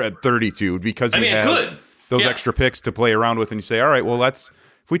 or at 32, because you have those extra picks to play around with, and you say, all right, well, if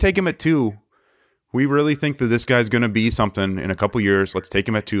we take him at 2, we really think that this guy's going to be something in a couple years. Let's take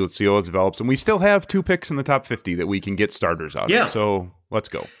him at 2. Let's see how it develops. And we still have 2 picks in the top 50 that we can get starters out of. So let's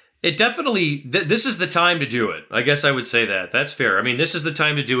go. It definitely, this is the time to do it. I guess I would say that. That's fair. I mean, this is the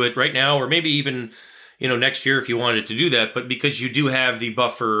time to do it right now, or maybe even, next year if you wanted to do that. But because you do have the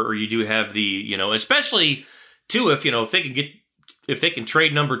buffer, or you do have the, especially too, if they can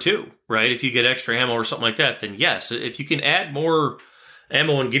trade number 2, right? If you get extra ammo or something like that, then yes. If you can add more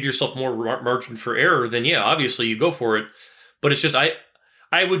ammo and give yourself more margin for error, then yeah, obviously you go for it. But it's just, I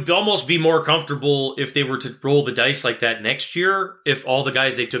would almost be more comfortable if they were to roll the dice like that next year, if all the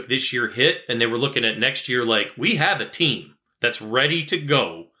guys they took this year hit, and they were looking at next year like, we have a team that's ready to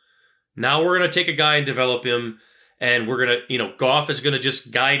go. Now we're going to take a guy and develop him, and we're going to, Goff is going to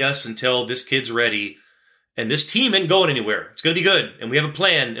just guide us until this kid's ready. And this team ain't going anywhere. It's going to be good. And we have a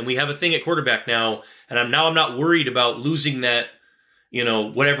plan, and we have a thing at quarterback now. And I'm not worried about losing that,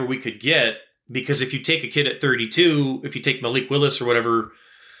 whatever we could get. Because if you take a kid at 32, if you take Malik Willis or whatever,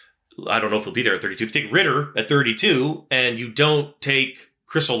 I don't know if he'll be there at 32. If you take Ritter at 32 and you don't take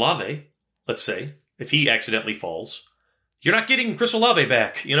Chris Olave, let's say, if he accidentally falls, you're not getting Chris Olave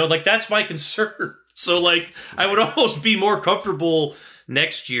back. That's my concern. So, I would almost be more comfortable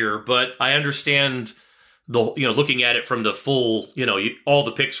next year, but I understand looking at it from the full, all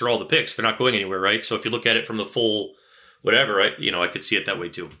the picks are all the picks. They're not going anywhere, right? So if you look at it from the full whatever, I could see it that way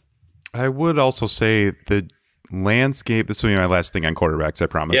too. I would also say the landscape, this will be my last thing on quarterbacks, I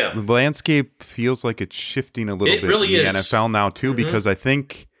promise. Yeah. The landscape feels like it's shifting a little bit really in the NFL now too, because I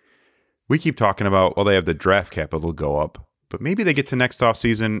think we keep talking about, they have the draft capital go up, but maybe they get to next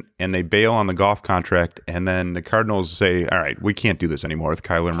offseason and they bail on the Goff contract, and then the Cardinals say, all right, we can't do this anymore with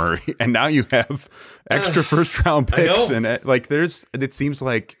Kyler Murray. And now you have extra first-round picks. And it seems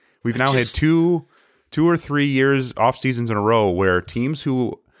like we've now had two or 3 years off seasons in a row where teams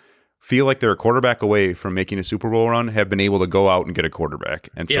who feel like they're a quarterback away from making a Super Bowl run have been able to go out and get a quarterback.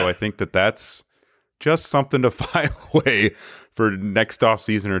 And so I think that's just something to file away for next off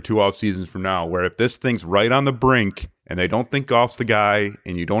season or 2 off seasons from now, where if this thing's right on the brink and they don't think Goff's the guy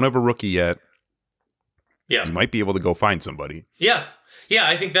and you don't have a rookie yet, you might be able to go find somebody. Yeah. Yeah,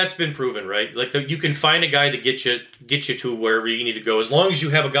 I think that's been proven, right? You can find a guy that gets you to wherever you need to go, as long as you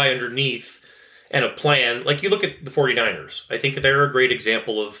have a guy underneath and a plan. You look at the 49ers. I think they're a great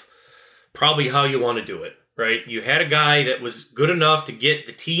example of probably how you want to do it, right? You had a guy that was good enough to get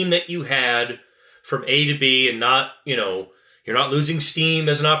the team that you had from A to B, and not, you're not losing steam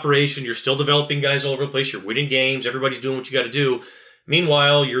as an operation. You're still developing guys all over the place. You're winning games. Everybody's doing what you got to do.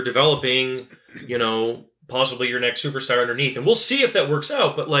 Meanwhile, you're developing, possibly your next superstar underneath. And we'll see if that works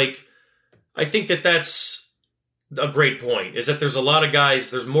out. But I think that's a great point, is that there's a lot of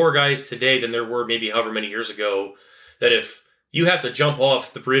guys, there's more guys today than there were maybe however many years ago, that if you have to jump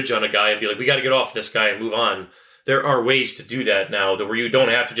off the bridge on a guy and be like, we got to get off this guy and move on. There are ways to do that now, where you don't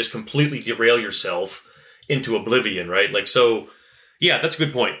have to just completely derail yourself into oblivion, right? So, yeah, that's a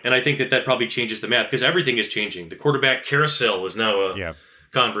good point. And I think that probably changes the math, because everything is changing. The quarterback carousel is now a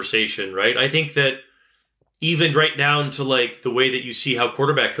conversation, right? I think that even right down to the way that you see how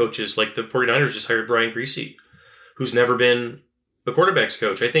quarterback coaches, the 49ers just hired Brian Griese, who's never been a quarterback's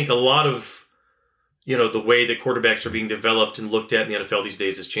coach. I think a lot of the way that quarterbacks are being developed and looked at in the NFL these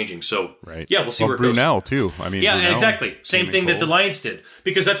days is changing. So, yeah, we'll see where it goes. Brunell, too. I mean, Brunell, exactly. Same thing that the Lions did.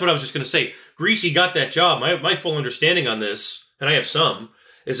 Because that's what I was just going to say. Griese got that job. My full understanding on this, and I have some,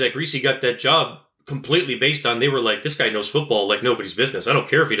 is that Griese got that job completely based on, they were like, this guy knows football like nobody's business. I don't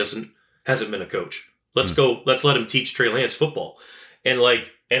care if he hasn't been a coach. Let's go. Let's let him teach Trey Lance football. And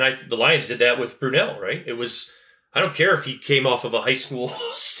the Lions did that with Brunell, right? It was, I don't care if he came off of a high school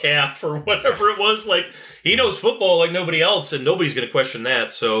staff or whatever it was. He knows football like nobody else, and nobody's going to question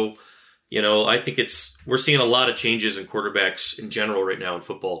that. So, I think we're seeing a lot of changes in quarterbacks in general right now in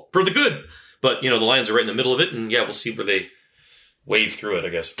football for the good. But, the Lions are right in the middle of it, and we'll see where they wade through it, I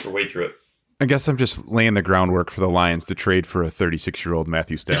guess, or wade through it. I guess I'm just laying the groundwork for the Lions to trade for a 36-year-old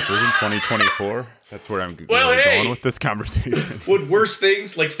Matthew Stafford in 2024. That's where I'm going with this conversation. Would worse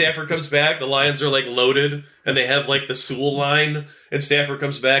things, Stafford comes back, the Lions are loaded, and they have the Sewell line, and Stafford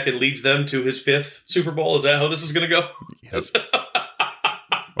comes back and leads them to his 5th Super Bowl? Is that how this is going to go? Yep.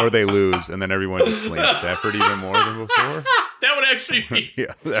 Or they lose, and then everyone just blames Stafford even more than before. That would actually be...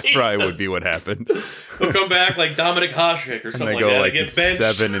 Yeah, that probably would be what happened. They'll come back like Dominic Hasek or something and they go like that.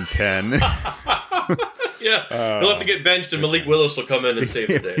 7-10. Yeah, he'll have to get benched, and Malik Willis will come in and save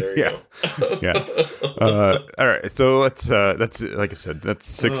the day. There you go. All right, so let's. That's like I said. That's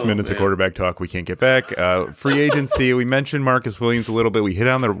 6 minutes of quarterback talk. We can't get back. Free agency. We mentioned Marcus Williams a little bit. We hit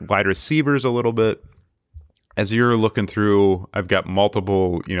on the wide receivers a little bit. As you're looking through, I've got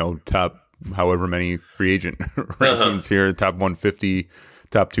multiple, top however many free agent rankings here. Top 150,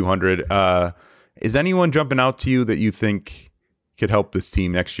 top 200. Is anyone jumping out to you that you think could help this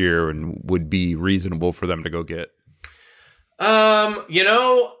team next year and would be reasonable for them to go get?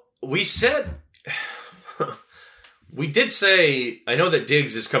 We said we did say, I know that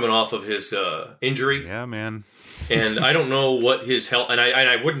Diggs is coming off of his injury. Yeah, man. And I don't know what his health, and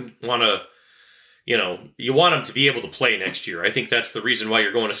I wouldn't want to, you want him to be able to play next year. I think that's the reason why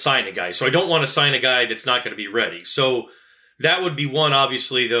you're going to sign a guy. So I don't want to sign a guy that's not going to be ready. So that would be one,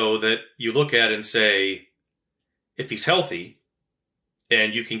 obviously, though, that you look at and say, if he's healthy,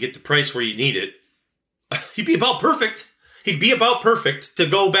 and you can get the price where you need it, he'd be about perfect. He'd be about perfect to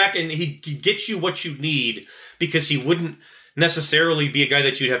go back and he'd get you what you need, because he wouldn't necessarily be a guy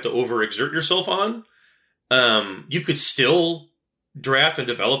that you'd have to overexert yourself on. You could still draft and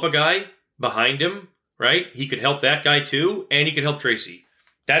develop a guy behind him, right? He could help that guy too, and he could help Tracy.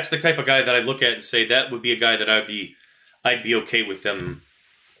 That's the type of guy that I'd look at and say that would be a guy that I'd be okay with them,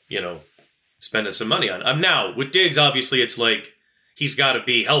 spending some money on. Now, with Diggs, obviously, it's like, he's got to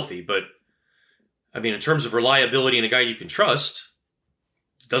be healthy, but I mean, in terms of reliability and a guy you can trust,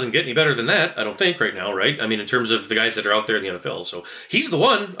 it doesn't get any better than that, I don't think, right now, right? I mean, in terms of the guys that are out there in the NFL. So he's the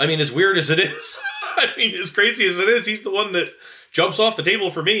one. I mean, as weird as it is, as crazy as it is, he's the one that jumps off the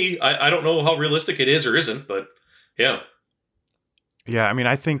table for me. I don't know how realistic it is or isn't, but yeah. Yeah, I mean,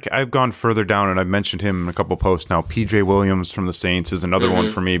 I think I've gone further down, and I've mentioned him in a couple posts now. PJ Williams from the Saints is another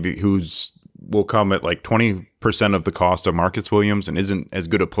one for me, who's will come at like 20% of the cost of Marcus Williams and isn't as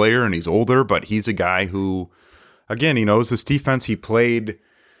good a player, and he's older, but he's a guy who, again, he knows this defense. He played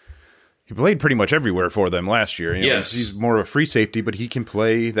pretty much everywhere for them last year. Yes. He's more of a free safety, but he can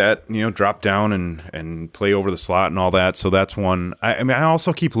play that, drop down and play over the slot and all that. So that's one. I mean, I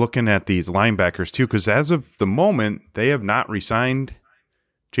also keep looking at these linebackers too, because as of the moment, they have not re-signed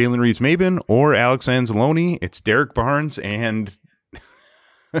Jalen Reeves-Maybin or Alex Anzalone. It's Derek Barnes and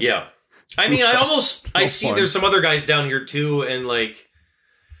yeah. I mean, I see there's some other guys down here too, and like,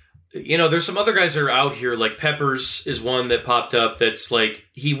 there's some other guys that are out here, like Peppers is one that popped up that's like,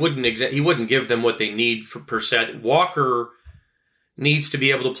 he wouldn't give them what they need per set. Walker needs to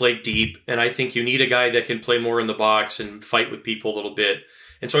be able to play deep, and I think you need a guy that can play more in the box and fight with people a little bit.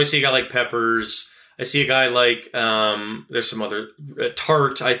 And so I see a guy like Peppers. I see a guy like, there's some other,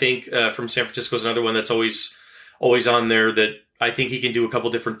 Tart, I think, from San Francisco is another one that's always on there that I think he can do a couple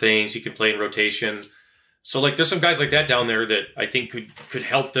different things. He can play in rotation. So like, there's some guys like that down there that I think could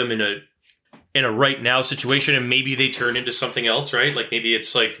help them in a right now situation, and maybe they turn into something else, right? Like maybe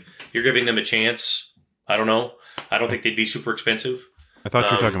it's like you're giving them a chance. I don't know. I don't think they'd be super expensive. I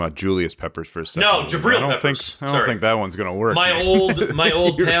thought you were talking about Julius Peppers for a second. No, Jabril Peppers. I don't think that one's going to work. My old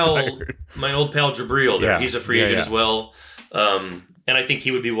pal Jabril. Yeah. He's a free agent as well. And I think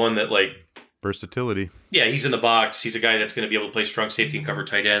he would be one that like, versatility. Yeah, he's in the box. He's a guy that's going to be able to play strong safety and cover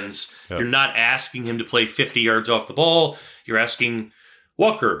tight ends. Yep. You're not asking him to play 50 yards off the ball. You're asking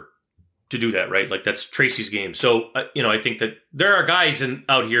Walker to do that, right? Like that's Tracy's game. So, I think that there are guys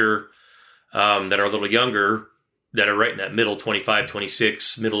out here that are a little younger that are right in that middle 25,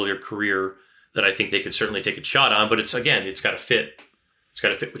 26, middle of their career that I think they could certainly take a shot on. But it's got to fit. It's got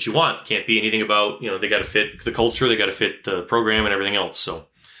to fit what you want. Can't be anything about, they got to fit the culture. They got to fit the program and everything else. So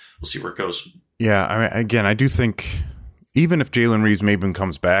we'll see where it goes. Yeah, I mean, again, I do think even if Jalen Reeves-Maybin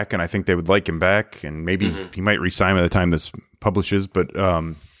comes back, and I think they would like him back, and maybe he might re-sign by the time this publishes, but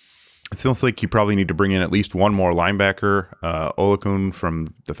I still think you probably need to bring in at least one more linebacker. Olakun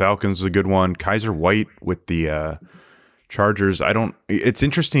from the Falcons is a good one. Kaiser White with the Chargers. It's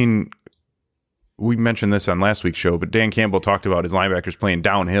interesting. We mentioned this on last week's show, but Dan Campbell talked about his linebackers playing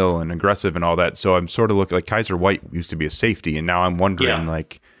downhill and aggressive and all that. So I'm sort of looking like Kaiser White used to be a safety, and now I'm wondering,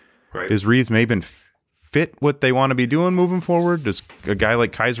 is Reeves-Maybin fit what they want to be doing moving forward? Does a guy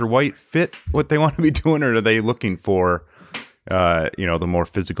like Kaiser White fit what they want to be doing, or are they looking for, the more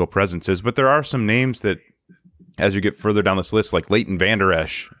physical presences? But there are some names that, as you get further down this list, like Leighton Vander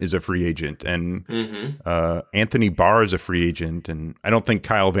Esch is a free agent, and Anthony Barr is a free agent, and I don't think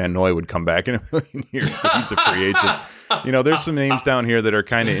Kyle Van Noy would come back in a million years, but he's a free agent. There's some names down here that are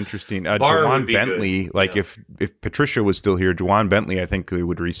kind of interesting. Juwan Bentley, if Patricia was still here, Juwan Bentley, I think they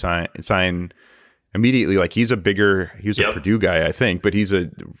would sign immediately. Like he's a Purdue guy, I think, but he's a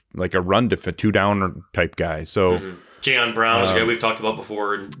run to two down type guy. So Jayon Brown is a guy we've talked about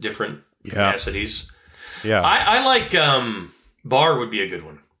before in different capacities. Yeah. I like Barr would be a good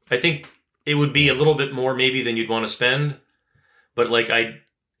one. I think it would be a little bit more maybe than you'd want to spend. But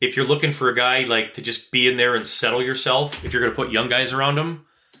if you're looking for a guy like to just be in there and settle yourself, if you're going to put young guys around him,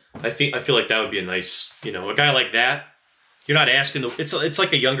 I feel like that would be a nice, a guy like that. You're not asking it's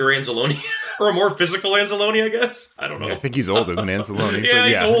like a younger Anzalone or a more physical Anzalone, I guess. I don't know. I think he's older than Anzalone. Yeah,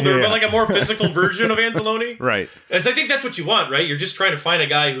 he's older, but like a more physical version of Anzalone. Right. And I think that's what you want, right? You're just trying to find a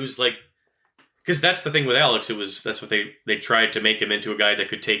guy who's like, because that's the thing with Alex. That's what they tried to make him into, a guy that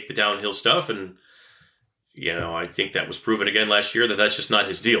could take the downhill stuff, and I think that was proven again last year that that's just not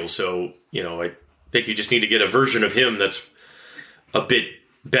his deal. So I think you just need to get a version of him that's a bit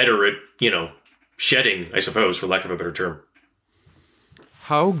better at shedding, I suppose, for lack of a better term.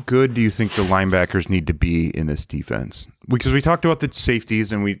 How good do you think the linebackers need to be in this defense? Because we talked about the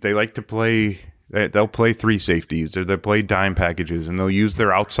safeties, and they like to play. They'll play 3 safeties, or they'll play dime packages, and they'll use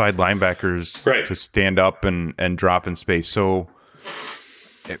their outside linebackers to stand up and drop in space. So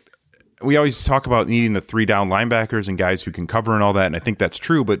we always talk about needing the 3 down linebackers and guys who can cover and all that, and I think that's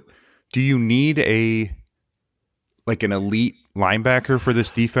true. But do you need an elite linebacker for this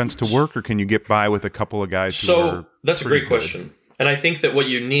defense to work, or can you get by with a couple of guys? So that's a great question. And I think that what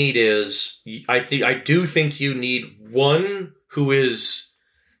you need is, I do think you need one who is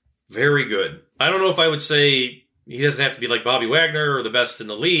very good. I don't know if I would say he doesn't have to be like Bobby Wagner or the best in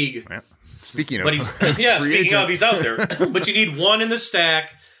the league. Yeah. Speaking of, he's out there. But you need one in the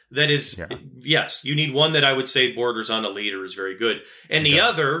stack that is, yes, you need one that I would say borders on elite or is very good. And the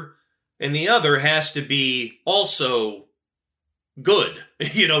other has to be also good,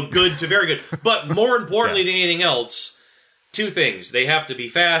 good to very good. But more importantly than anything else, 2 things. They have to be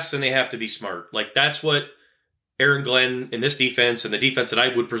fast and they have to be smart. Like, that's what Aaron Glenn in this defense, and the defense that I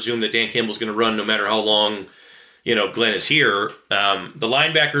would presume that Dan Campbell's going to run no matter how long, Glenn is here. The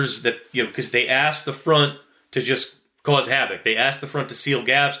linebackers because they ask the front to just cause havoc. They ask the front to seal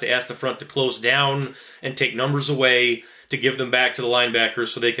gaps. They ask the front to close down and take numbers away, to give them back to the linebackers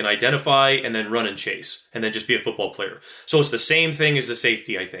so they can identify and then run and chase and then just be a football player. So it's the same thing as the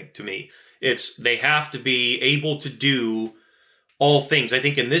safety, I think, to me. They have to be able to do all things. I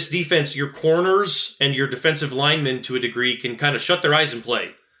think in this defense, your corners and your defensive linemen to a degree can kind of shut their eyes and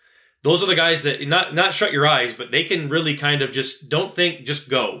play. Those are the guys that not shut your eyes, but they can really kind of just don't think,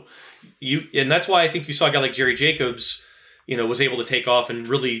 just go. And that's why I think you saw a guy like Jerry Jacobs, was able to take off and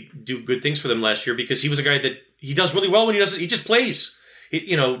really do good things for them last year, because he was a guy that he does really well when he just plays.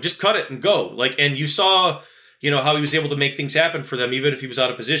 Just cut it and go. And you saw, how he was able to make things happen for them, even if he was out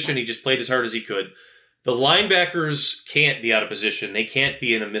of position. He just played as hard as he could. The linebackers can't be out of position. They can't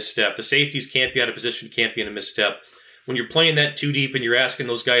be in a misstep. The safeties can't be out of position, can't be in a misstep. When you're playing that too deep and you're asking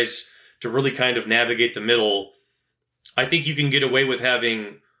those guys to really kind of navigate the middle, I think you can get away with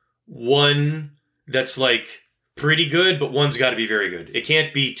having one that's like pretty good, but one's got to be very good. It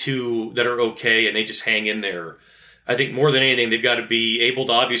can't be 2 that are okay and they just hang in there. I think more than anything, they've got to be able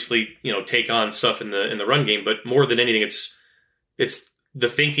to obviously, take on stuff in the run game, but more than anything, it's the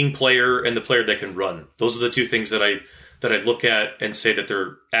thinking player and the player that can run. Those are the 2 things that I look at and say that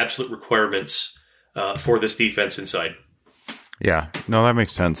they're absolute requirements for this defense inside. Yeah, no, that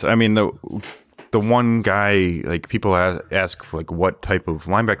makes sense. I mean, the one guy, like, people ask like what type of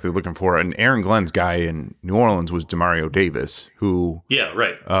linebacker they're looking for, and Aaron Glenn's guy in New Orleans was Demario Davis, who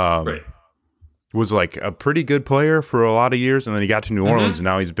was like a pretty good player for a lot of years, and then he got to New Orleans, and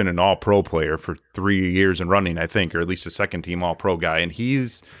now he's been an all-pro player for 3 years and running, I think, or at least a second-team all-pro guy. And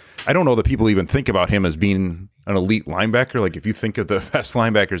I don't know that people even think about him as being an elite linebacker. Like, if you think of the best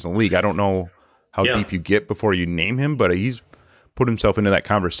linebackers in the league, I don't know how deep you get before you name him, but he's put himself into that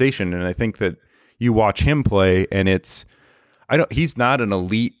conversation, and I think that you watch him play, and he's not an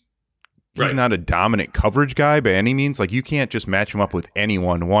elite. He's not a dominant coverage guy by any means. Like, you can't just match him up with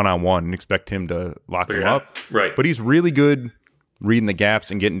anyone one-on-one and expect him to lock him up. Right. But he's really good reading the gaps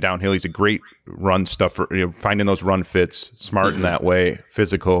and getting downhill. He's a great run stuffer, finding those run fits, smart in that way,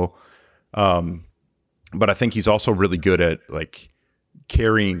 physical. But I think he's also really good at, like,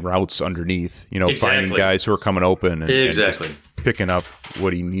 carrying routes underneath, finding guys who are coming open and just picking up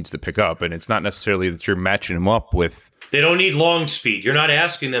what he needs to pick up. And it's not necessarily that you're matching him up with. They don't need long speed. You're not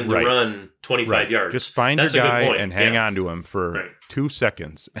asking them to run 25 yards. Just find your guy and hang on to him for 2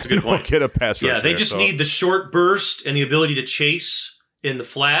 seconds. That's a good point. Get a pass rush. Yeah, they just need the short burst and the ability to chase in the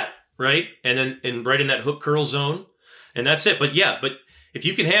flat, right? And then right in that hook curl zone. And that's it. But if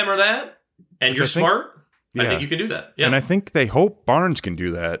you can hammer that and you're smart, I think you can do that. Yeah. And I think they hope Barnes can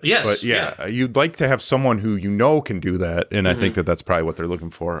do that. Yes. But you'd like to have someone who can do that. And I think that's probably what they're looking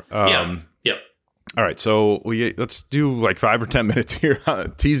for. All right, so let's do like 5 or 10 minutes here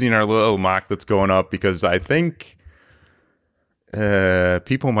teasing our little mock that's going up, because I think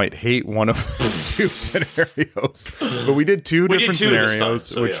people might hate one of the two scenarios. But we did two different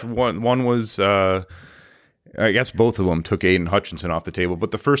scenarios, one was I guess both of them took Aiden Hutchinson off the table.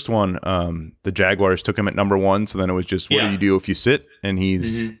 But the first one, the Jaguars took him at number 1, so then it was just what do you do if you sit and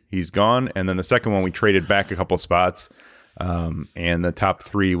he's gone? And then the second one we traded back a couple spots. And the top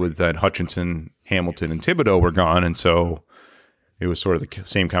 3 with that Hutchinson, Hamilton, and Thibodeau were gone, and so it was sort of the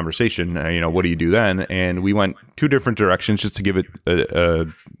same conversation. What do you do then? And we went 2 different directions just to give it a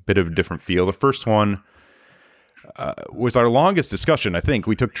bit of a different feel. The first one was our longest discussion. I think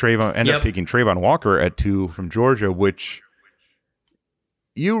we took ended up taking Travon Walker at 2 from Georgia, which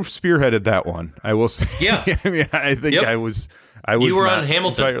you spearheaded that one. I will say. Yeah, I think I was. You were on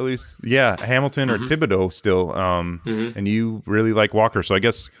Hamilton. Hamilton or Thibodeau still. And you really like Walker. So I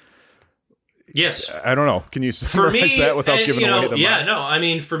guess. Yes. I don't know. Can you summarize that without giving away the mark? No. I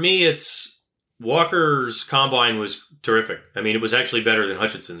mean, for me, it's Walker's combine was terrific. I mean, it was actually better than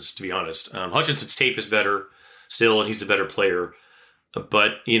Hutchinson's, to be honest. Hutchinson's tape is better still, and he's a better player.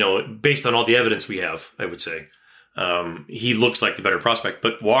 But, based on all the evidence we have, I would say. He looks like the better prospect.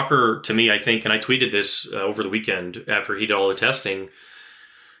 But Walker, to me, I think, and I tweeted this over the weekend after he did all the testing,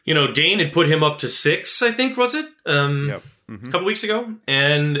 Dane had put him up to 6, I think, was it? A couple weeks ago.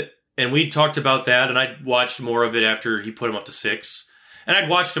 And we talked about that, and I watched more of it after he put him up to 6. And I'd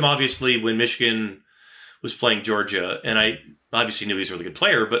watched him, obviously, when Michigan was playing Georgia, and I obviously knew he was a really good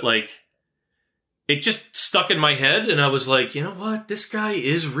player, but, it just stuck in my head, and I was like, you know what? This guy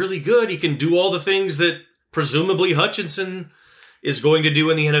is really good. He can do all the things that presumably Hutchinson is going to do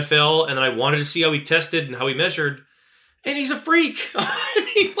in the NFL, and I wanted to see how he tested and how he measured, and he's a freak.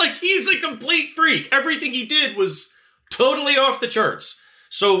 I mean, he's a complete freak. Everything he did was totally off the charts.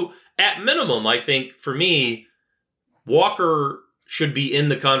 So, at minimum, I think, for me, Walker should be in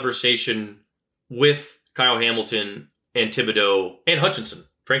the conversation with Kyle Hamilton and Thibodeau and Hutchinson,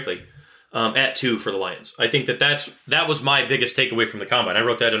 frankly, at 2 for the Lions. I think that was my biggest takeaway from the Combine. I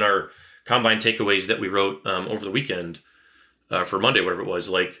wrote that in our Combine takeaways that we wrote over the weekend for Monday, whatever it was.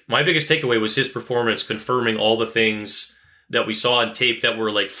 My biggest takeaway was his performance confirming all the things that we saw on tape that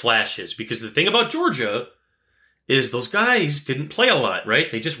were flashes. Because the thing about Georgia is those guys didn't play a lot, right?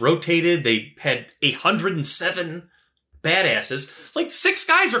 They just rotated. They had 107 badasses. 6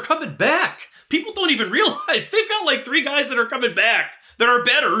 guys are coming back. People don't even realize they've got 3 guys that are coming back that are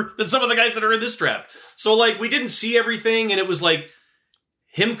better than some of the guys that are in this draft. So we didn't see everything, and it was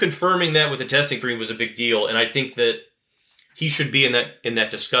him confirming that with the testing for him was a big deal, and I think that he should be in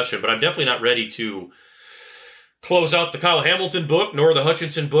that discussion. But I'm definitely not ready to close out the Kyle Hamilton book, nor the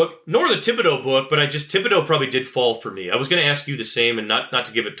Hutchinson book, nor the Thibodeau book, but Thibodeau probably did fall for me. I was going to ask you the same, and not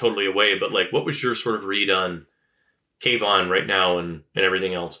to give it totally away, but what was your sort of read on Kayvon right now and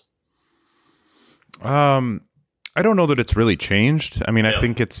everything else? I don't know that it's really changed. I mean, I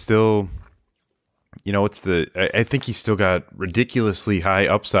think it's still, I think he's still got ridiculously high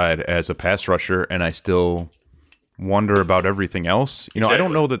upside as a pass rusher, and I still wonder about everything else. Exactly. I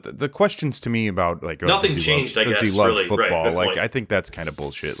don't know that the questions to me about nothing changed. I guess does he love really, football? Right, I think that's kind of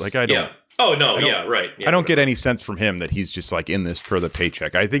bullshit. I don't. Yeah. Oh no. Right. Yeah, I don't get any sense from him that he's just in this for the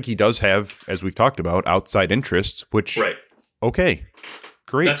paycheck. I think he does have, as we've talked about, outside interests. Which okay,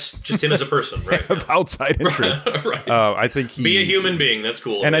 great. That's just him as a person, right? Outside interests. Right. I think be a human being. That's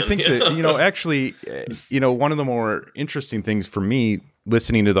cool. And man. I think that actually, one of the more interesting things for me,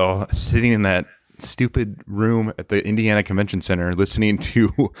 listening to sitting in that stupid room at the Indiana Convention Center listening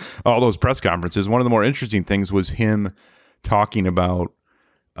to all those press conferences, one of the more interesting things was him talking about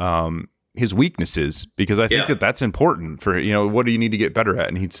his weaknesses, because I think that's important for, what do you need to get better at?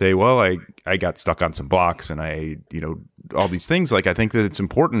 And he'd say, well, I got stuck on some blocks and I all these things. I think that it's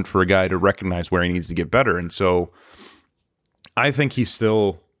important for a guy to recognize where he needs to get better. And so I think he's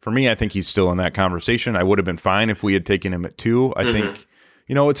still in that conversation. I would have been fine if we had taken him at 2. I think,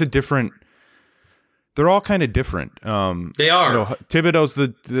 it's a different, they're all kind of different. They are. Thibodeau's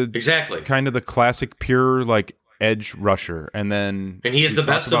the exactly kind of the classic pure edge rusher, and he is the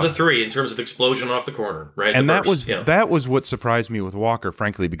best of the 3 in terms of explosion off the corner, right? And that was what surprised me with Walker,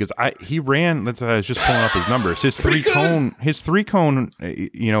 frankly, because he ran. I was just pulling up his numbers. His 3 cone. It's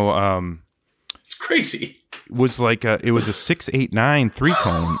crazy. Was it was a 6'8" 3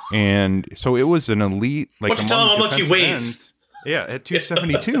 cone, and so it was an elite. Why don't you tell him how much he weighs? Yeah, at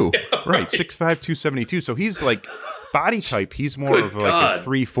 272. Right, 6'5", 272. So he's body type. He's more of a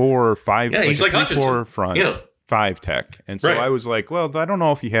 3'4", 5. Yeah, he's like 3'4" front, 5 tech. And so I was well, I don't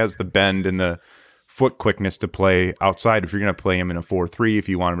know if he has the bend and the foot quickness to play outside if you're going to play him in a 4-3 if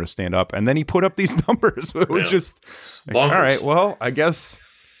you want him to stand up. And then he put up these numbers. It was just like, all right, well, I guess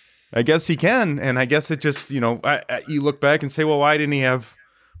he can. And I guess it just, you look back and say, well, why didn't he have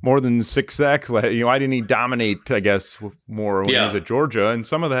more than 6 sacks? Why didn't he dominate, I guess, more when he was at Georgia? And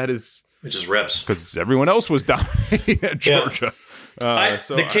some of that is just reps. Because everyone else was dominating at Georgia.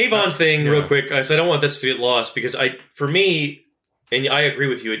 The Kayvon thing, real quick, I don't want this to get lost because for me, and I agree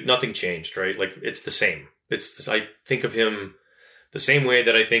with you, nothing changed, right? Like, it's the same. I think of him the same way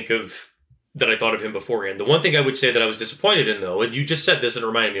that I thought of him beforehand. The one thing I would say that I was disappointed in, though, and you just said this and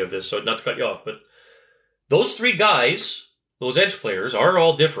reminded me of this, so not to cut you off, but those 3 guys, those edge players, are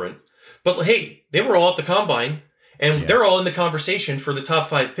all different. But, hey, they were all at the Combine, and they're all in the conversation for the top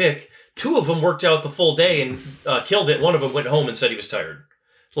 5 pick. 2 of them worked out the full day and killed it. One of them went home and said he was tired.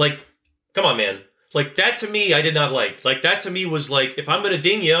 Like, come on, man. Like, that to me, I did not like. Like, that to me was like, if I'm going to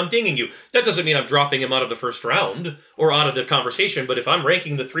ding you, I'm dinging you. That doesn't mean I'm dropping him out of the first round or out of the conversation. But if I'm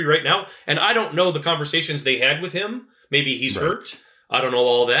ranking the 3 right now, and I don't know the conversations they had with him, maybe he's hurt. I don't know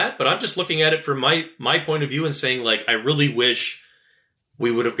all that. But I'm just looking at it from my point of view and saying, like, I really wish we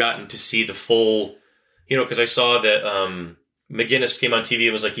would have gotten to see the full, because I saw that McGinnis came on TV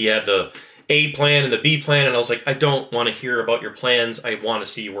and was like, he had the A plan and the B plan. And I was like, I don't want to hear about your plans. I want to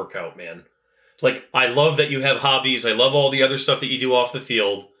see you work out, man. Like, I love that you have hobbies. I love all the other stuff that you do off the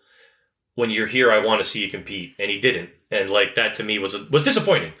field. When you're here, I want to see you compete. And he didn't. And, like, that to me was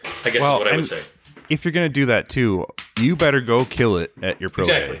disappointing, I guess is what I would say. If you're going to do that, too, you better go kill it at your pro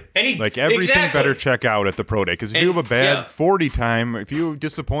day. Everything better check out at the pro day. Because if you have a bad 40 time, if you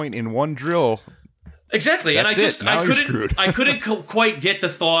disappoint in one drill... Exactly. And I couldn't quite get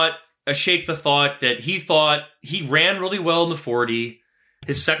shake the thought that he ran really well in the 40.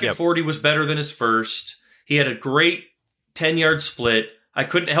 His second 40 was better than his first. He had a great 10-yard split. I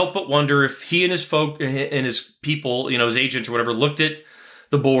couldn't help but wonder if he and his his people, his agent or whatever, looked at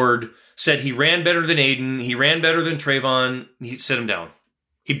the board, said he ran better than Aiden, he ran better than Trayvon, he set him down.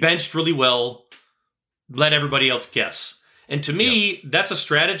 He benched really well, let everybody else guess. And to me, that's a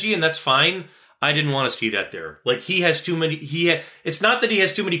strategy, and that's fine. I didn't want to see that there. Like, he has too many... it's not that he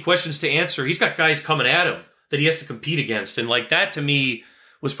has too many questions to answer. He's got guys coming at him that he has to compete against. And, like, that to me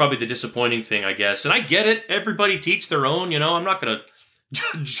was probably the disappointing thing, I guess. And I get it. Everybody teach their own, I'm not going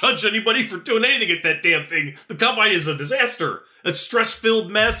to judge anybody for doing anything at that damn thing. The Combine is a disaster. A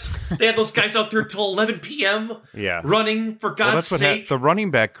stress-filled mess. They had those guys out there till 11 p.m. running, for God's sake. The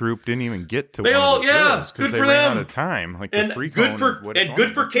running back group didn't even get to good for them. Ran out of time. Like, and good for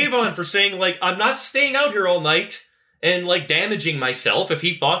Kayvon for saying, like, I'm not staying out here all night and, like, damaging myself if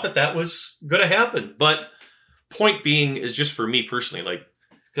he thought that was going to happen. But point being is just for me personally, like,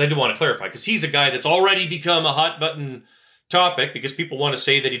 because I do want to clarify, because he's a guy that's already become a hot button topic because people want to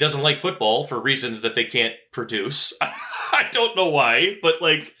say that he doesn't like football for reasons that they can't produce. I don't know why, but,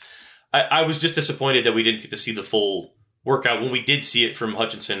 like, I was just disappointed that we didn't get to see the full workout when we did see it from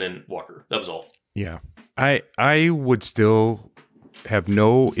Hutchinson and Walker. That was all. Yeah. I would still have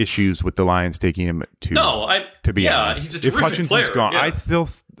no issues with the Lions taking him to be honest. He's a terrific Hutchinson's player. gone,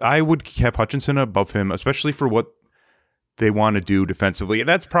 I would have Hutchinson above him, especially for what they want to do defensively. And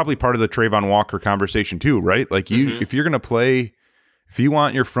that's probably part of the Trayvon Walker conversation too, right? Like, if you're going to play, if you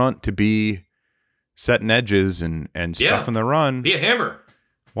want your front to be setting edges and stuffing the run, be a hammer.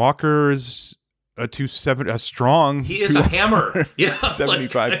 Walker is a strong. He is a hammer. Yeah,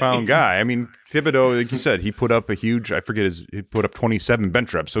 75-pound guy. I mean, Thibodeau, like you said, he put up a huge. He put up 27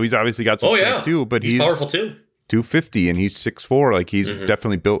 bench reps, so he's obviously got some strength too. But he's powerful too. 250 and he's 6'4". Like, he's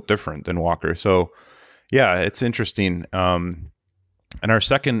definitely built different than Walker. So yeah, it's interesting. And our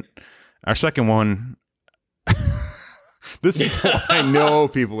second one. This is what I know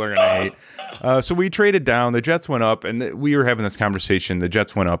people are going to hate. So we traded down. The Jets went up, and we were having this conversation. The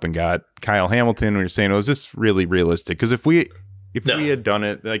Jets went up and got Kyle Hamilton. We were saying, is this really realistic? Because if we had done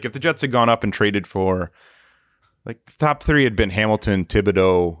it, like, if the Jets had gone up and traded for, like, top 3 had been Hamilton,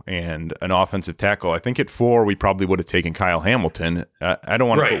 Thibodeau, and an offensive tackle, I think at 4 we probably would have taken Kyle Hamilton. I don't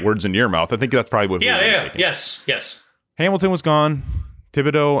want to put words into your mouth. I think that's probably what we would have taken. Yes. Hamilton was gone.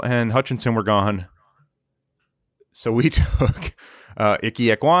 Thibodeau and Hutchinson were gone. So we took Ike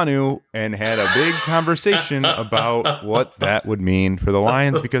Ekwonu and had a big conversation about what that would mean for the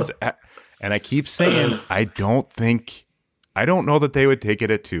Lions, because, and I keep saying, I don't know that they would take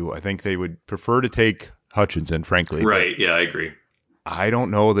it at 2. I think they would prefer to take Hutchinson, frankly. Right. Yeah, I agree. I don't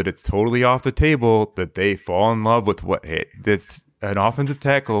know that it's totally off the table that they fall in love with that's an offensive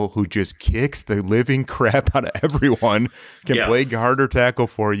tackle who just kicks the living crap out of everyone, can play guard or tackle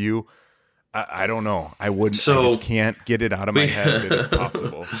for you. I don't know. I just can't get it out of my head that it's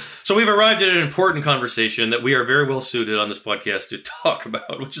possible. So we've arrived at an important conversation that we are very well suited on this podcast to talk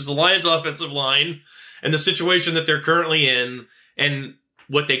about, which is the Lions' offensive line and the situation that they're currently in, and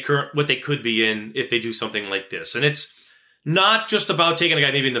what they could be in if they do something like this. And it's not just about taking a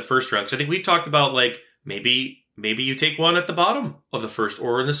guy maybe in the first round, because I think we've talked about like maybe you take one at the bottom of the first,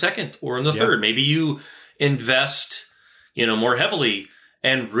 or in the second, or in the third. Maybe you invest, more heavily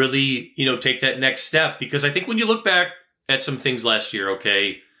and really, take that next step. Because I think when you look back at some things last year,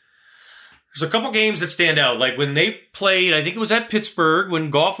 okay, there's a couple games that stand out. Like when they played, I think it was at Pittsburgh, when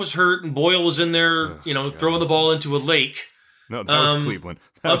Goff was hurt and Boyle was in there, throwing the ball into a lake. No, that was Cleveland.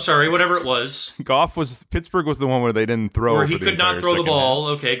 I'm sorry, whatever it was. Pittsburgh was the one where they didn't throw. Where he could not throw the ball.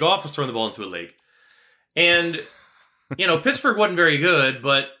 Okay, Goff was throwing the ball into a lake. And, Pittsburgh wasn't very good,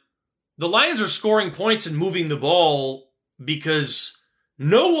 but the Lions are scoring points and moving the ball because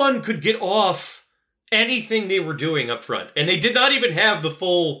no one could get off anything they were doing up front. And they did not even have the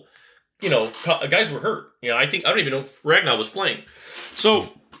full, guys were hurt. I don't even know if Ragnar was playing.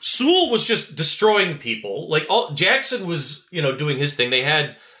 So Sewell was just destroying people. Like Jackson was, doing his thing. They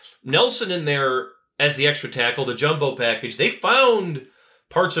had Nelson in there as the extra tackle, the jumbo package. They found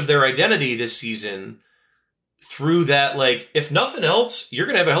parts of their identity this season through that. Like, if nothing else, you're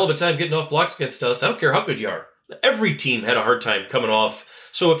going to have a hell of a time getting off blocks against us. I don't care how good you are. Every team had a hard time coming off.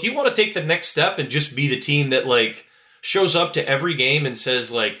 So if you want to take the next step and just be the team that like shows up to every game and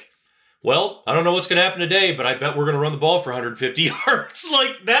says like, well, I don't know what's going to happen today, but I bet we're going to run the ball for 150 yards.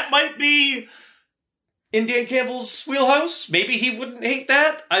 Like, that might be in Dan Campbell's wheelhouse. Maybe he wouldn't hate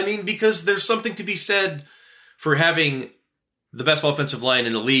that. I mean, because there's something to be said for having the best offensive line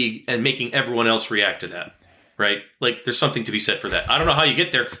in the league and making everyone else react to that, right? Like, there's something to be said for that. I don't know how you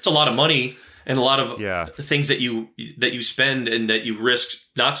get there. It's a lot of money and a lot of things that you spend and that you risk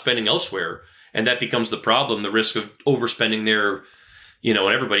not spending elsewhere. And that becomes the problem, the risk of overspending there. And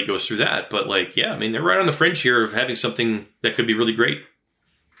everybody goes through that. But, they're right on the fringe here of having something that could be really great.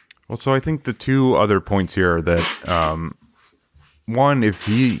 Well, so I think the two other points here are that, one,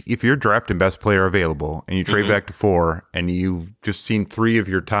 if you're drafting best player available and you trade back to 4 and you've just seen 3 of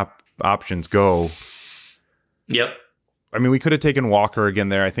your top options go. Yep. I mean, we could have taken Walker again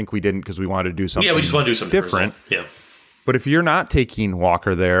there. I think we didn't because we wanted to do something. Yeah, we just want to do something different. Yeah. But if you're not taking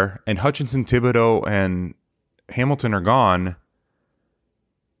Walker there and Hutchinson, Thibodeau, and Hamilton are gone...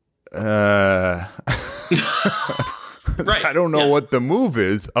 right. I don't know what the move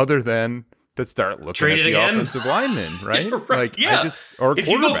is other than to start looking at the offensive lineman, right? Or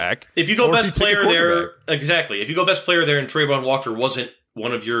quarterback. If you go best player there, exactly. If you go best player there and Trayvon Walker wasn't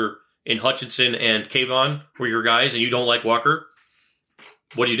one of your, in Hutchinson and Kayvon were your guys and you don't like Walker,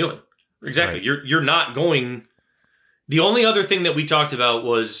 what are you doing? Exactly. Right. You're not going. The only other thing that we talked about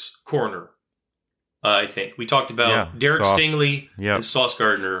was corner. I think we talked about Derek Stingley and Sauce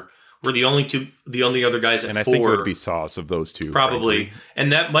Gardner. We're the only other guys at 4. And I think it would be Sauce of those two. Probably. Frankly.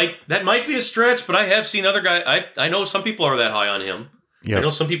 And that might be a stretch, but I have seen other guys. I know some people are that high on him. Yep. I know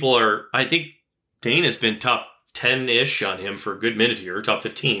some people are. I think Dane has been top 10-ish on him for a good minute here, top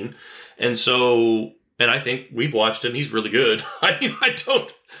 15. And I think we've watched him. He's really good. I mean,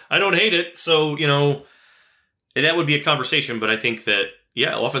 I don't hate it. So, that would be a conversation, but I think that,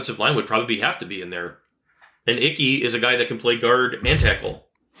 offensive line would probably have to be in there. And Ickey is a guy that can play guard and tackle.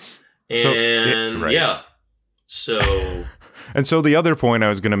 And and so the other point I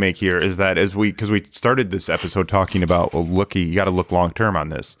was going to make here is that because we started this episode talking about, you got to look long term on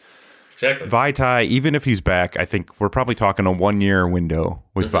this. Exactly. Vaitai, even if he's back, I think we're probably talking a 1-year window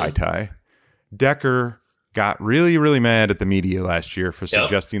with Vaitai. Decker got really, really mad at the media last year for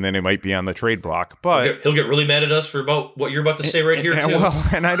suggesting that it might be on the trade block, but he'll get really mad at us for about what you're about to say right here too. Well,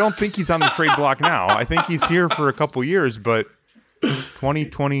 and I don't think he's on the trade block now. I think he's here for a couple years, but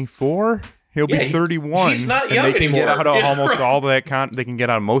 2024 he'll be 31. He's not young and they can anymore. Get out of almost all that. They can get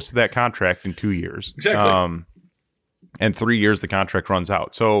out of most of that contract in 2 years. Exactly. And 3 years the contract runs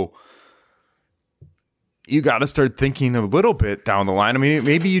out. So you got to start thinking a little bit down the line. I mean,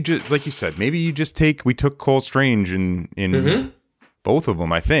 maybe you just, like you said, we took Cole Strange in both of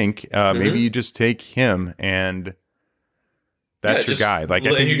them. I think maybe you just take him and. That's your guy. Like,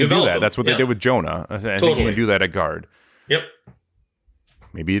 I think you can do that. That's what they did with Jonah. I think you can do that at guard. Yep.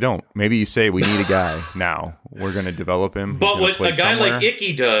 Maybe you don't. Maybe you say we need a guy now. We're going to develop him. But what a guy like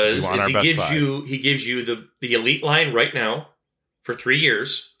Ickey does is he gives you the elite line right now for 3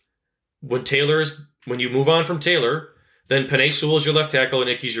 years. When you move on from Taylor, then Penei Sewell is your left tackle and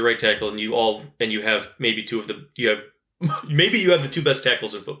Ickey's your right tackle, and you have maybe maybe you have the 2 best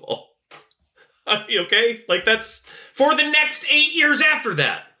tackles in football. Okay, like that's for the next 8 years after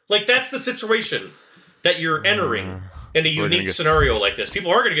that. Like, that's the situation that you're entering in a unique scenario like this.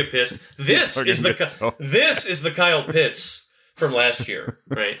 People are going to get pissed. This is the Kyle Pitts from last year,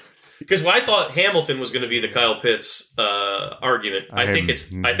 right? Because I thought Hamilton was going to be the Kyle Pitts argument. I think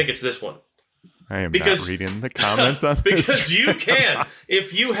it's this one. I am not reading the comments on this. Because you can.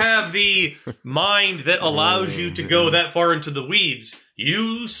 If you have the mind that allows you to go that far into the weeds,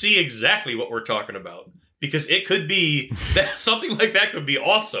 you see exactly what we're talking about. Because it could be that something like that could be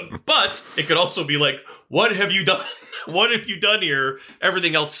awesome. But it could also be like, what have you done? What have you done here?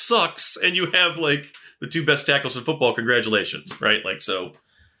 Everything else sucks, and you have like the 2 best tackles in football. Congratulations, right? Like, so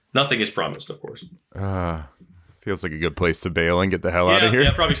nothing is promised, of course. Feels like a good place to bail and get the hell out of here.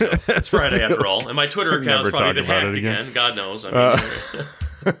 Yeah, probably so. It's Friday after all. And my Twitter account's probably been hacked again. God knows. I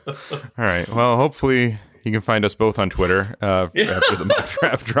mean, all right. Well, hopefully you can find us both on Twitter after the mock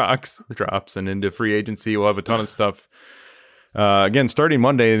draft drops and into free agency. We'll have a ton of stuff. Again, starting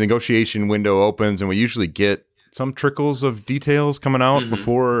Monday, the negotiation window opens, and we usually get some trickles of details coming out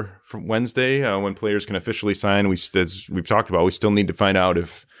before Wednesday when players can officially sign. As we've talked about, we still need to find out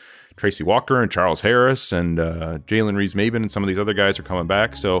if Tracy Walker and Charles Harris and Jalen Reeves-Maben and some of these other guys are coming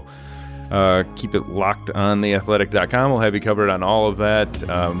back. So keep it locked on theathletic.com. We'll have you covered on all of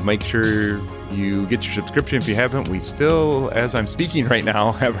that. Make sure you get your subscription if you haven't. We still, as I'm speaking right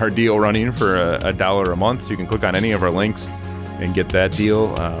now, have our deal running for $1 a month. So you can click on any of our links and get that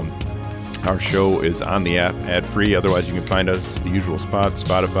deal. Our show is on the app ad-free. Otherwise, you can find us the usual spots: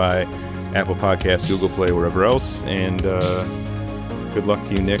 Spotify, Apple Podcasts, Google Play, wherever else. And good luck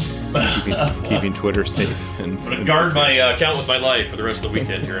to you, Nick, keeping Twitter safe. I'm going to guard my account with my life for the rest of the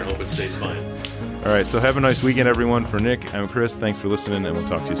weekend here and hope it stays fine. All right, so have a nice weekend, everyone. For Nick, I'm Chris. Thanks for listening, and we'll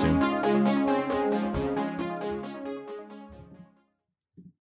talk to you soon.